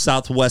crispers.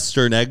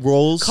 Southwestern egg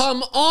rolls.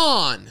 Come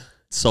on.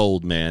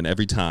 Sold, man,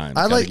 every time.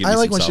 I Gotta like give me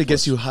when some shit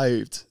gets Southwest.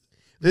 you hyped.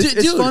 It's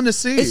Dude, fun to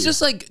see. It's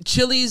just like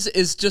Chili's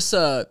is just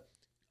an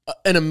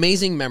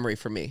amazing memory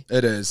for me.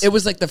 It is. It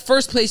was like the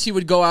first place you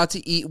would go out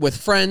to eat with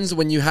friends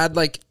when you had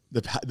like.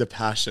 the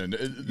passion.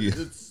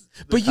 It's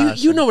the But you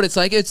passion. know what it's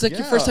like. It's like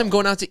your first Yeah. time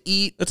going out to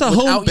eat. It's a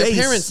without home base.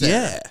 your parents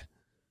there.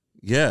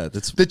 Yeah,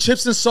 that's the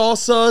chips and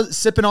salsa,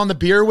 sipping on the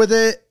beer with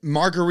it,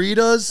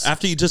 margaritas.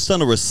 after you just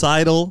done a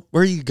recital.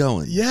 Where are you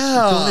going? Yeah.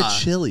 You're going to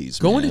Chili's.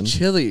 Going man. to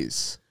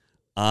Chili's.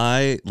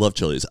 I love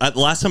Chili's.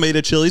 Last time I ate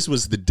at Chili's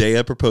was the day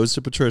I proposed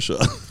to Patricia.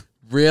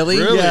 Really?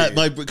 Yeah,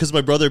 because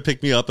my brother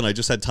picked me up and I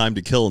just had time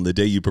to kill. And the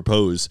day you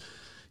propose,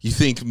 you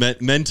think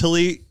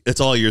mentally it's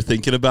all you're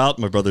thinking about.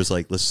 My brother's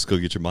like, let's just go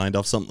get your mind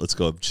off something. Let's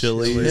go up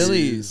Chili's.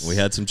 Chili's. We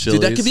had some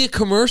Chili's. Dude, that could be a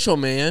commercial,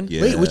 man.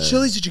 Yeah. Wait, which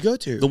Chili's did you go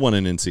to? The one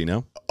in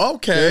Encino.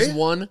 Okay. There's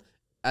one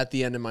at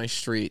the end of my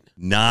street.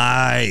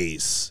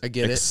 Nice. I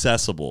get it.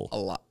 Accessible. A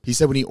lot. He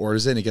said when he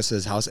orders it and it gets to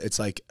his house, it's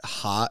like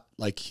hot,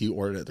 like he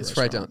ordered it at the It's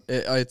right restaurant.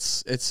 down.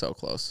 It's so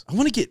close. I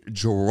want to get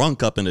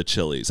drunk up in a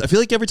Chili's. I feel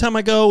like every time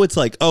I go, it's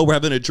like, oh, we're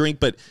having a drink,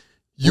 but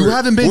You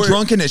haven't been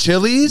drunk in a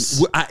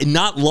Chili's?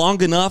 not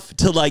long enough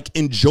to like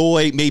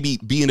enjoy maybe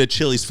being at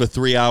Chili's for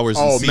 3 hours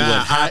and Oh, see Matt,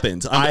 what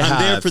happens. I'm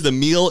there have. for the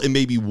meal and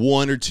maybe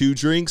 1 or 2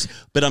 drinks,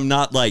 but I'm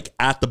not like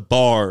at the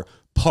bar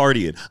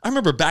partying. I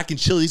remember back in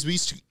Chili's, we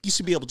used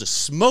to be able to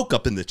smoke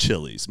up in the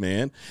Chili's,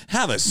 man.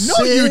 Have a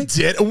No, you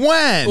did.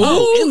 When?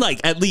 Oh, in like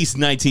at least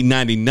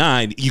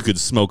 1999, you could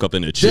smoke up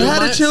in a You Chili's.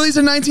 had a Chili's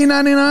in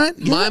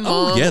 1999? My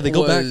mom yeah, they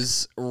go back.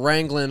 was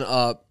wrangling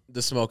up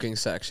the smoking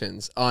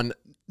sections on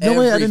No every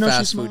way, I didn't know she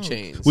fast food smoked.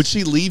 chains. Would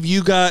she leave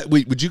you guys?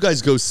 Would you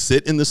guys go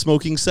sit in the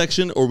smoking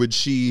section, or would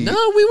she? No,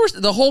 we were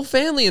the whole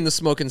family in the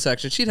smoking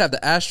section. She'd have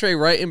the ashtray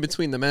right in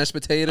between the mashed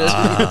potatoes.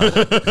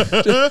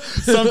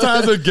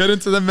 Sometimes I'd get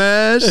into the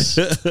mesh.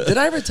 Did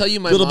I ever tell you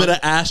my A little mom? bit of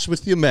ash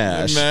with your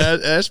mash,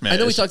 Mash. I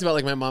know we talked about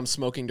like my mom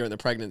smoking during the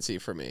pregnancy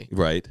for me.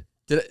 right?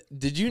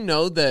 Did you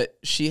know that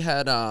she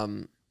had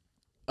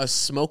a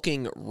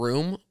smoking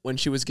room when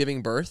she was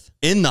giving birth?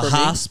 In the For me?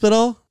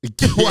 hospital?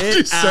 Why'd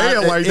you say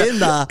it like that? In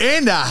the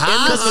In the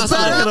Because we're hospital?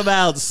 talking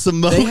about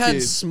smoking. They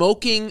had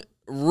smoking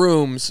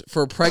rooms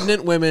for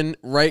pregnant women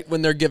right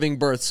when they're giving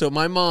birth. So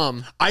my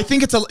mom, I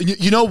think it's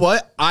you know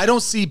what? I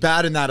don't see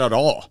bad in that at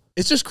all.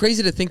 it's just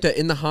crazy to think that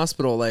in the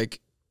hospital, like,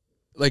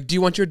 do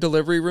you want your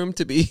delivery room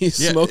to be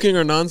smoking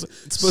or non?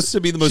 It's supposed to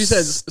be the most. She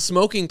says,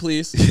 smoking,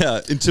 please. yeah,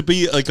 and to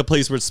be like a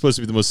place where it's supposed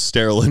to be the most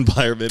sterile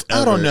environment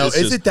ever. I don't know. It's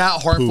Is just it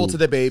that harmful poo. to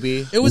the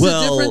baby? It was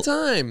Well, a different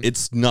time.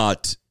 It's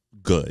not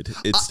good.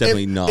 It's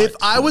definitely not. If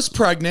I was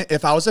pregnant,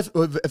 if I was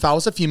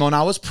a female and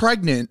I was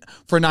pregnant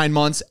for 9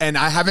 months and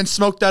I haven't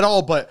smoked at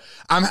all, but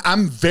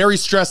I'm very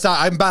stressed out.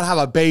 I'm about to have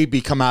a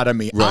baby come out of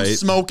me. I'm Right.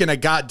 smoking a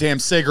goddamn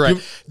cigarette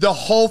the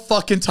whole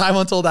fucking time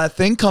until that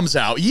thing comes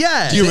out.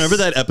 Yeah. Do you remember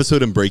that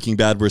episode in Breaking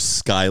Bad where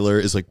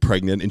Skylar is like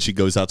pregnant and she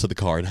goes out to the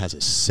car and has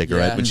a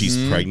cigarette Yeah. when she's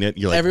pregnant?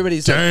 You're like,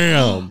 Everybody's like,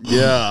 damn.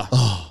 Yeah.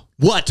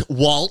 What,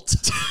 Walt?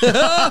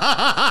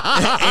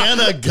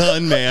 Anna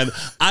Gunn, man.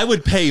 I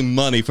would pay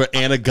money for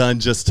Anna Gunn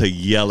just to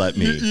yell at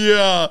me.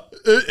 Yeah.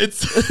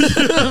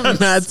 It's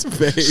Matt's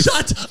face.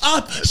 Shut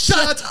up!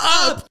 Shut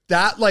up!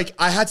 that, like,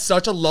 I had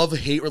such a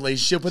love-hate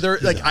relationship with her.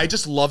 Like, I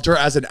just loved her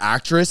as an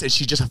actress, and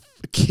she just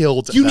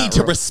killed. You that need to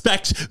role.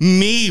 respect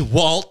me,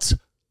 Walt.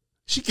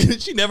 She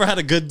never had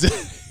a good day.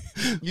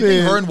 You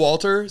think her and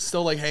Walter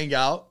still like hang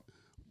out?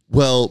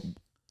 Well,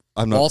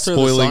 I'm not Walter the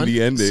spoiling son?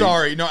 the ending.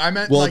 Sorry, no, I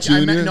meant Walt like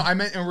Jr.? I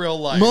meant in real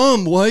life.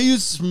 Mom, why are you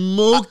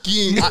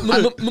smoking? I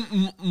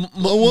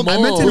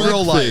meant in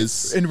real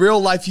life. In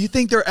real life, you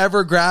think they're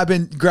ever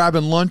grabbing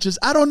lunches?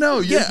 I don't know.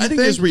 Yeah, I think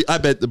there's. I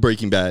bet the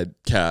Breaking Bad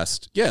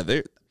cast. Yeah,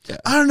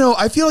 I don't know.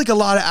 I feel like a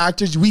lot of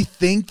actors, we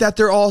think that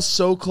they're all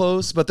so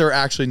close, but they're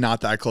actually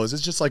not that close.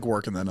 It's just like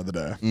work at the end of the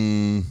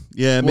day.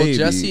 Yeah, Well, maybe.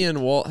 Jesse and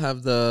Walt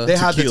have the They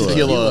have the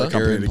tequila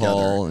company Aaron together.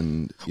 Paul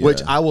and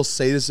Which I will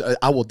say this,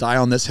 I will die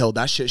on this hill.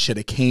 That shit should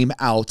have came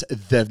out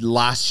the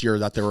last year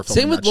that they were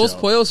filming same with that Los show.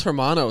 Pollos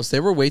Hermanos. They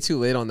were way too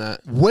late on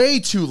that. Way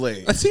too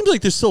late. It seems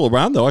like they're still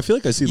around though. I feel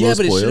like I see Yeah, Los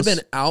but it should Pollos have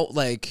been out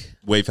like.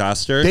 way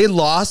faster. They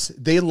lost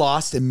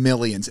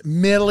millions.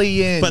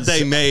 But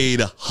they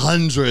made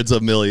hundreds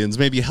of millions,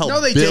 maybe hell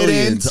No, they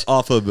billions didn't.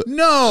 off of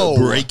No.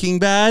 Breaking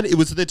Bad. It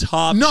was the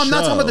top. No, I'm not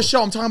show. talking about the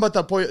show. I'm talking about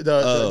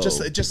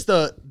just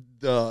the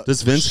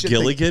Does Vince shit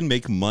Gilligan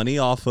make money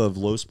off of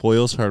Los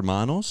Pollos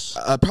Hermanos?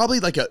 probably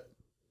like a.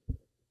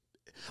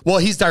 Well,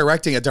 he's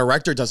directing. A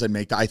director doesn't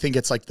make that. I think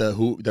it's like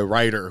the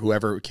writer,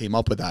 whoever came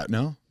up with that.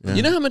 No, Yeah.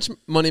 You know how much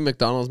money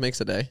McDonald's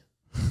makes a day?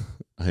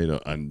 I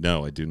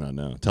do not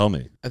know. Tell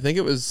me. I think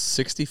it was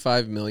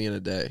 65 million a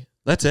day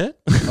That's it.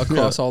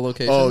 across all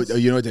locations. Oh,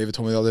 you know what David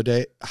told me the other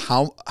day?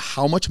 How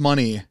much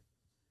money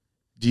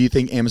do you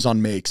think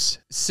Amazon makes?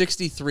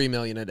 63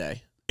 million a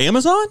day.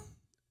 Amazon?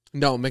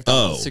 No,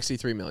 McDonald's Oh.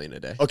 63 million a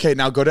day. Okay,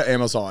 now go to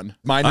Amazon.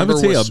 My I number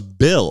would say was a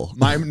bill.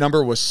 my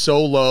number was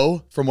so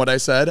low from what I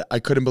said. I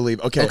couldn't believe.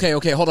 Okay,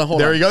 Okay, hold on.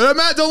 there you go.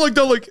 Matt, don't look.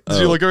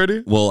 Did you look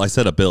already? Well, I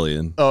said a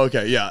billion. Oh,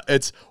 okay, yeah.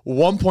 It's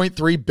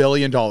 $1.3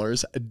 billion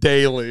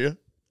daily.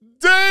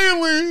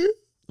 Daily.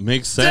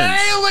 Makes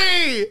sense.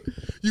 Daily.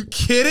 You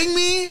kidding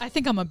me? I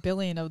think I'm a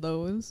billion of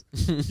those.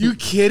 You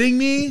kidding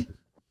me?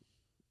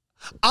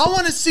 I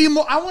want to see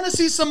more. I want to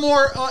see some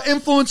more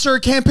influencer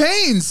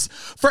campaigns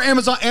for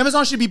Amazon.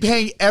 Amazon should be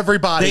paying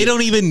everybody. They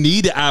don't even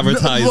need to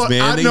advertise, Look,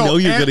 man. They no, know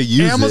you're going to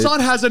use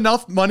Amazon it. has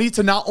enough money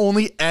to not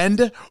only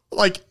end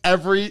like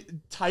every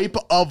type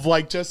of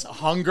like just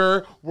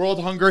hunger,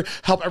 world hunger,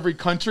 help every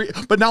country,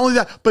 but not only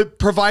that, but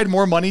provide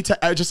more money to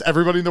just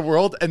everybody in the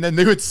world, and then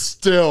they would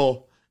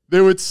still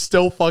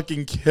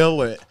fucking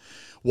kill it.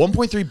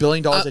 $1.3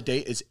 billion a day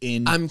is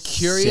insane. I'm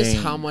curious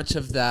how much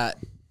of that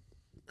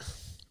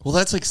Well,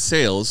 that's like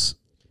sales,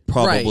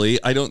 probably.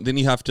 Right. Then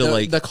you have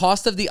to the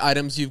cost of the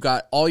items, you've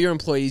got all your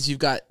employees, you've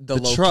got the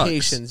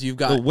locations, trucks, you've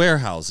got the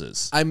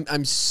warehouses.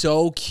 I'm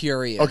so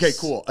curious. Okay,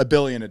 cool. $1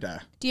 billion a day.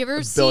 Do you ever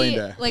 $1 see, billion a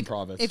day in like,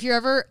 profits. if you're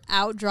ever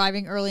out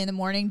driving early in the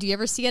morning, do you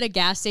ever see at a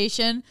gas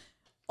station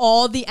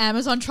all the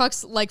Amazon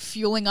trucks like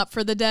fueling up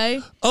for the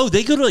day? Oh,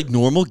 they go to like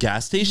normal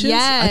gas stations?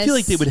 I feel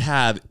like they Yes. would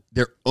have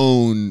their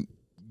own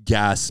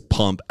gas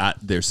pump at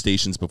their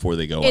stations before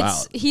they go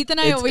out. Heath and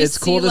I always It's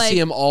cool see, to like, see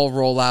them all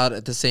roll out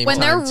at the same when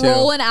time they're too.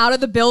 rolling out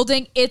of the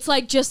building, it's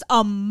like just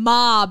a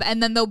mob,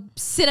 and then they'll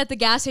sit at the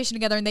gas station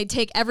together and they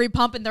take every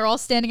pump and they're all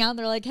standing out and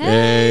they're like,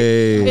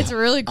 hey. It's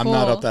really cool. I'm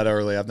not up that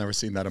early. I've never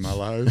seen that in my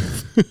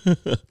life.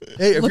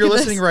 Hey, if Look you're at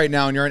listening this. right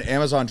now and you're an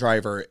Amazon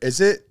driver, is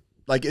it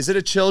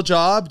a chill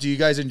job? Do you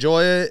guys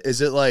enjoy it?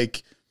 Is it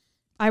like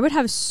I would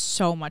have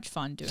so much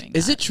fun doing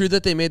Is that. it true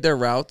that they made their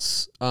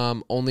routes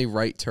only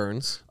right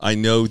turns? I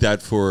know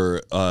that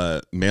for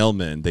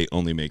mailmen, they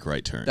only make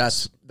right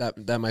turns.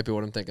 That might be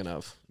what I'm thinking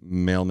of.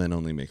 Mailmen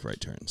only make right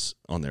turns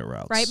on their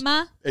routes. Right,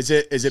 Ma? is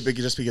it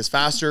just because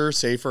faster,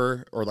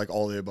 safer, or like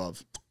all of the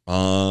above?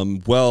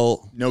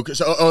 Well, No,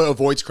 so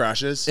avoids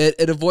crashes.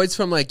 It avoids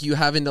from like you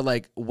having to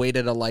like wait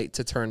at a light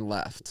to turn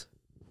left.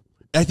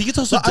 I think it's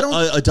also But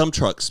I don't- dump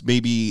trucks.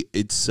 Maybe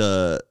it's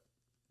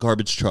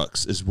garbage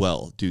trucks as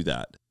well do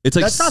that. It's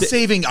like That's not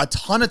saving a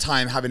ton of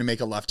time having to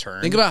make a left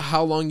turn. Think about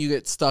how long you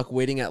get stuck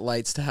waiting at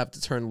lights to have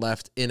to turn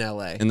left in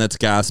LA. and that's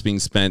gas being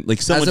spent.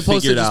 Like someone As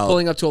opposed to figured just out.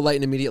 pulling up to a light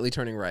and immediately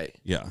turning right.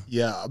 Yeah.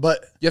 Yeah,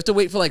 but You have to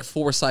wait for like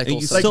 4 cycles.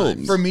 you like still-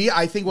 sometimes. for me,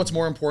 I think what's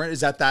more important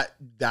is that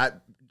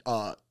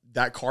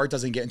car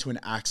doesn't get into an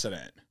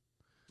accident.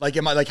 Like,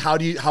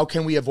 how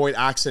can we avoid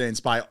accidents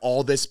by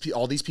all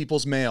these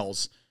people's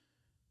mails?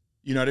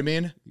 You know what I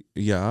mean?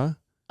 Yeah.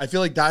 I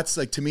feel like that's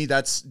like, to me,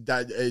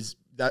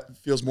 that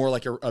feels more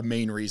like a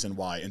main reason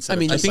why. Instead, I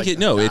mean, of I just, think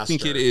like, I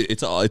think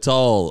faster. it's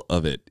all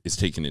of it is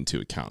taken into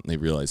account. And they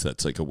realize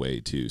that's like a way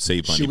to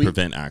save money, Should we-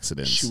 prevent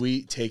accidents. Should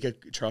we take a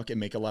truck and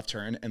make a left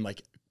turn and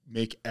like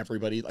make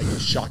everybody like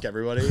shock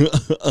everybody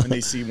when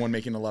they see one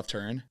making a left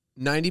turn?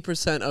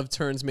 90% of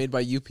turns made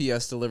by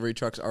UPS delivery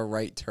trucks are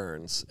right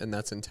turns, and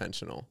that's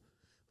intentional.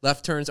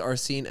 Left turns are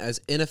seen as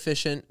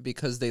inefficient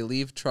because they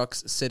leave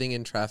trucks sitting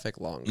in traffic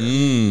longer.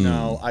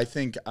 No, I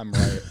think I'm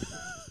right.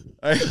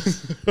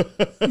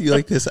 You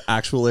like this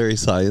actuarial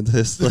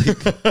scientist? Like,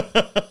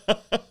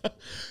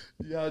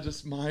 Yeah,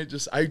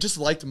 I just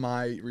liked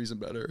my reason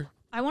better.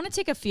 I want to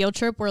take a field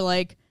trip where,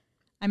 like,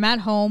 I'm at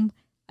home,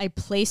 I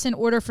place an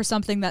order for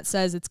something that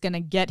says it's going to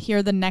get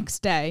here the next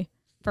day,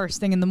 first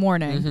thing in the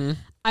morning.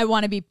 I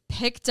want to be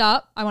picked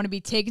up. I want to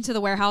be taken to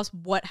the warehouse.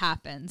 What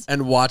happens?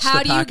 And watch How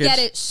the do you package. get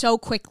it so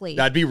quickly?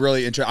 That'd be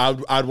really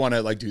interesting. I'd want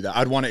to like do that.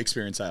 I'd want to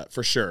experience that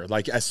for sure.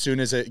 Like as soon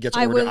as it gets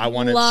I ordered, would I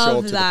want to love show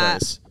up to that.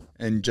 the place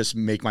and just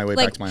make my way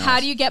Like, back to my house. how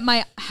do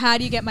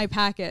you get my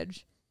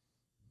package?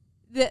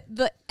 The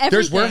everything.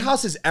 There's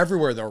warehouses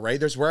everywhere though, right?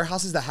 There's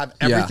warehouses that have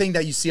everything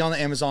that you see on the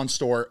Amazon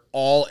store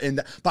all in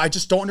the, but I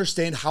just don't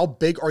understand how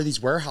big are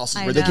these warehouses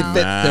I where they can know.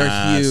 fit.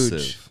 They're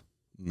huge.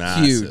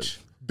 Massive. Huge.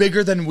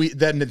 Bigger than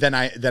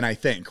I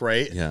think,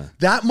 right? Yeah.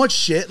 That much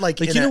shit, like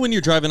you know when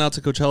you're driving out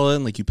to Coachella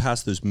and like you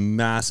pass those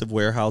massive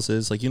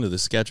warehouses, like the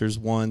Skechers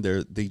one,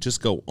 they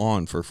just go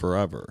on for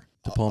forever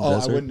to Palm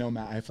Desert. I wouldn't know,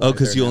 Matt.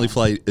 Because you only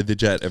fly the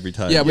jet every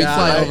time. Yeah, we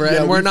fly over it,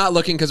 and we're we- not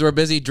looking because we're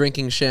busy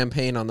drinking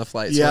champagne on the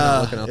flight. So we're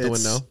not looking out the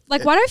window.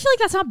 Like, why do I feel like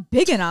that's not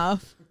big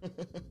enough?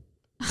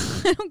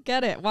 I don't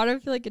get it. Why do I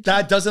feel like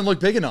that doesn't look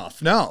big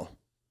enough? No.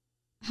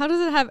 How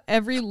does it have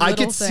every little I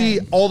could see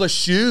thing? all the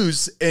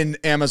shoes in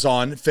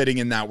Amazon fitting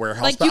in that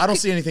warehouse, Like, but you I don't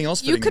could- see anything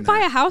else fitting You could in buy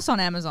there. a house on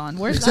Amazon.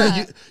 Where's So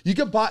that? you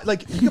could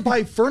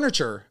buy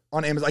furniture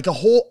on Amazon, like a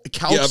whole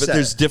couch Yeah, but set.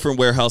 there's different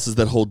warehouses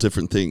that hold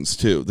different things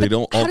too. They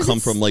don't all how does come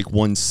it from like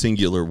one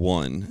singular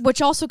one.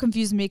 Which also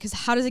confused me because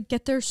how does it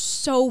get there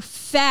so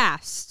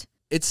fast?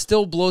 It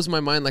still blows my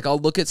mind. Like I'll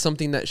look at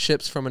something that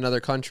ships from another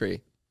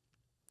country,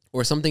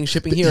 or something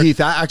shipping here. Heath,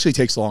 that actually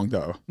takes long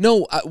though.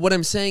 No, what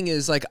I'm saying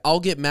is like I'll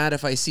get mad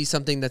if I see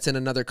something that's in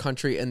another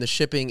country and the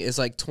shipping is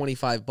like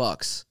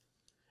 $25,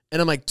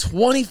 and I'm like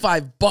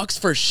 $25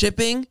 for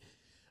shipping,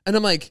 and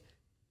I'm like,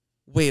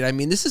 wait, I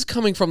mean this is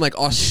coming from like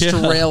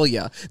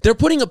Australia. They're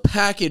putting a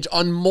package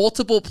on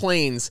multiple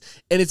planes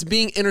and it's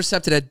being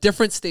intercepted at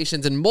different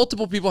stations and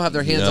multiple people have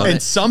their hands on it.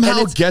 And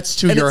somehow gets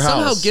to your house.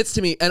 Somehow gets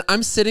to me, and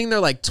I'm sitting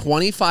there like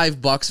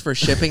 $25 for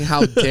shipping.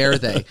 How dare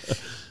they?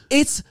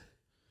 It's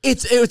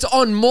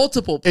on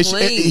multiple planes.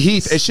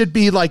 Heath, it should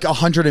be like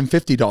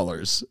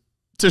 $150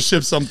 to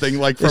ship something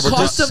like from The a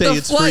cost of Say the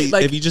it's flight, free.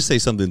 like- If you just say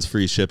something's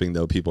free shipping,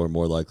 though, people are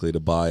more likely to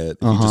buy it.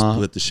 If you just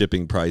put the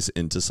shipping price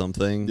into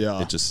something,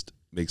 it just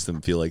makes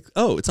them feel like,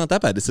 oh, it's not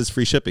that bad. It says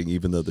free shipping,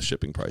 even though the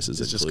shipping price is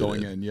It's just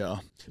going in, yeah.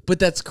 But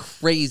that's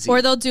crazy.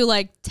 Or they'll do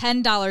like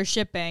 $10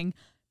 shipping,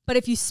 but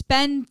if you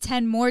spend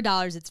 $10 more,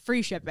 it's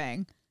free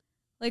shipping.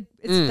 Like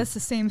that's the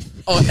same.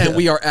 Oh, and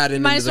we are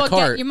adding You into the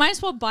cart. you might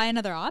as well buy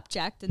another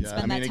object and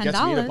spend that it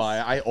gets me to $10.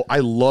 buy. I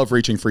love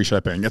reaching free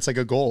shipping. It's like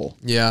a goal.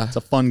 Yeah. It's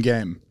a fun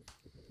game.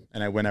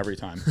 And I win every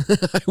time.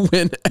 I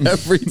win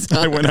every time.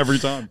 I win every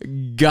time.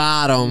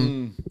 Got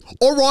him.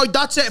 All right,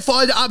 that's it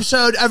for the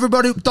episode.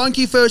 Everybody, thank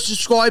you for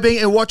subscribing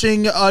and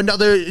watching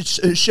another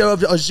show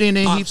of Zane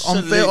and Heath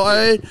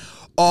Unfiltered.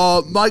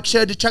 Make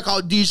sure to check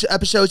out these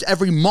episodes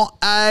every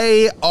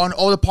Monday on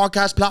all the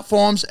podcast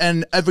platforms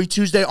and every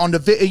Tuesday on the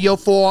video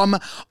form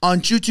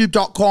on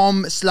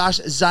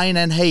youtube.com/Zane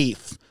and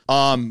Heath.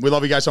 We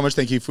love you guys so much.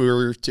 Thank you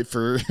for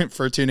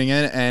tuning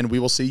in, and we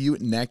will see you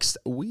next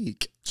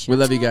week. We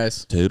love you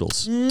guys.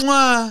 Toodles.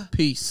 Mwah.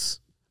 Peace.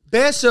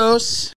 Besos.